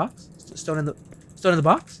 Stone in the box? Stone in the... Stone in the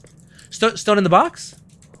box? Stone in the box?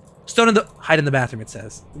 Stone in the... Hide in the bathroom, it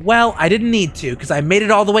says. Well, I didn't need to, because I made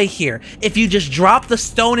it all the way here. If you just drop the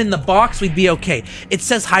stone in the box, we'd be okay. It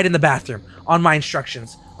says hide in the bathroom on my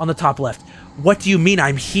instructions on the top left. What do you mean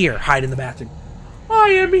I'm here? Hide in the bathroom. I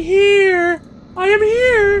am here! I am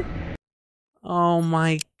here! Oh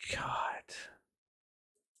my God.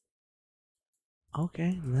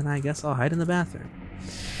 Okay, then I guess I'll hide in the bathroom.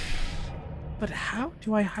 But how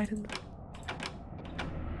do I hide in the...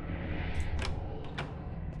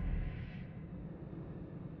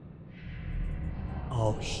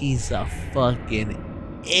 Oh, he's a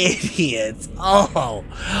fucking idiot.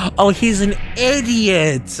 Oh, he's an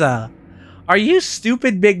idiot. Are you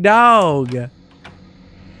stupid, big dog?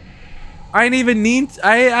 I didn't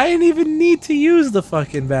even need to use the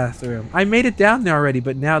fucking bathroom. I made it down there already,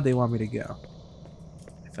 but now they want me to go.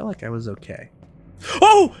 I felt like I was okay.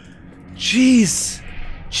 Oh! Jeez.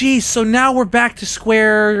 Jeez, so now we're back to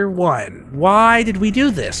square one. Why did we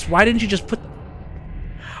do this? Why didn't you just put...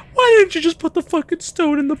 Why didn't you just put the fucking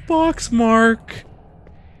stone in the box, Mark?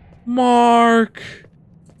 Mark.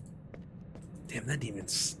 Damn, that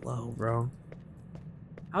demon's slow, bro.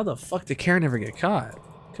 How the fuck did Karen ever get caught?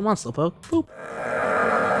 Come on, Slowpoke. Boop.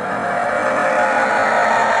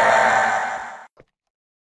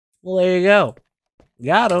 Well, there you go.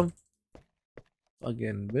 Got him.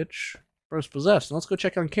 Fucking bitch. Bro's possessed. And let's go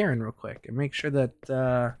check on Karen real quick and make sure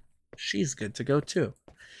that she's good to go too.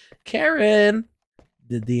 Karen!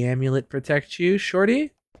 Did the amulet protect you,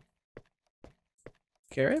 Shorty?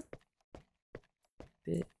 Karen?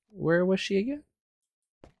 Where was she again?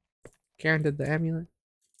 Karen did the amulet.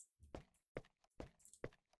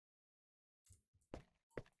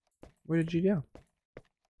 Where did you go?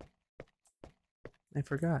 I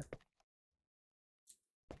forgot.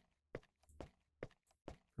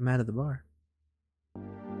 I'm out of the bar.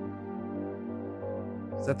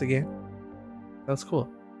 Is that the game? That was cool.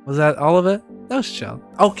 Was that all of it? That was chill.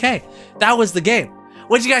 Okay, that was the game.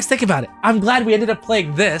 What'd you guys think about it? I'm glad we ended up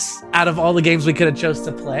playing this out of all the games we could have chose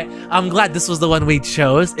to play. I'm glad this was the one we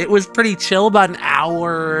chose. It was pretty chill, about an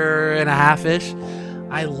hour and a half-ish.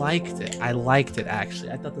 I liked it. I liked it,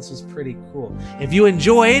 actually. I thought this was pretty cool. If you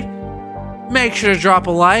enjoyed, make sure to drop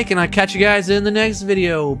a like, and I'll catch you guys in the next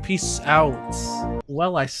video. Peace out.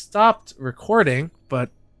 Well, I stopped recording, but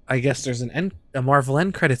I guess there's a Marvel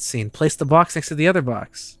end credits scene. Place the box next to the other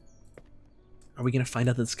box. Are we gonna find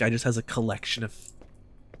out that this guy just has a collection of...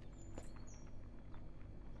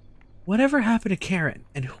 Whatever happened to Karen?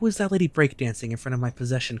 And who is that lady breakdancing in front of my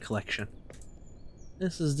possession collection?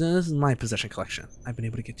 This is my possession collection. I've been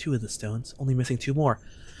able to get 2 of the stones, only missing 2 more.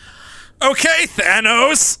 Okay,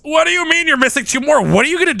 Thanos. What do you mean you're missing 2 more? What are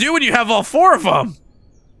you gonna do when you have all 4 of them?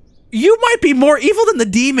 You might be more evil than the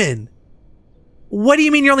demon. What do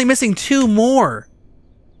you mean you're only missing 2 more?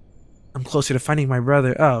 I'm closer to finding my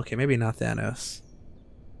brother. Oh, okay, maybe not Thanos.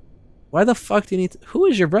 Why the fuck do you need to... Who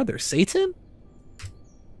is your brother? Satan?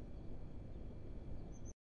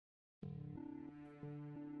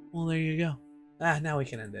 Well, there you go. Now we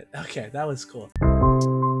can end it. Okay, that was cool.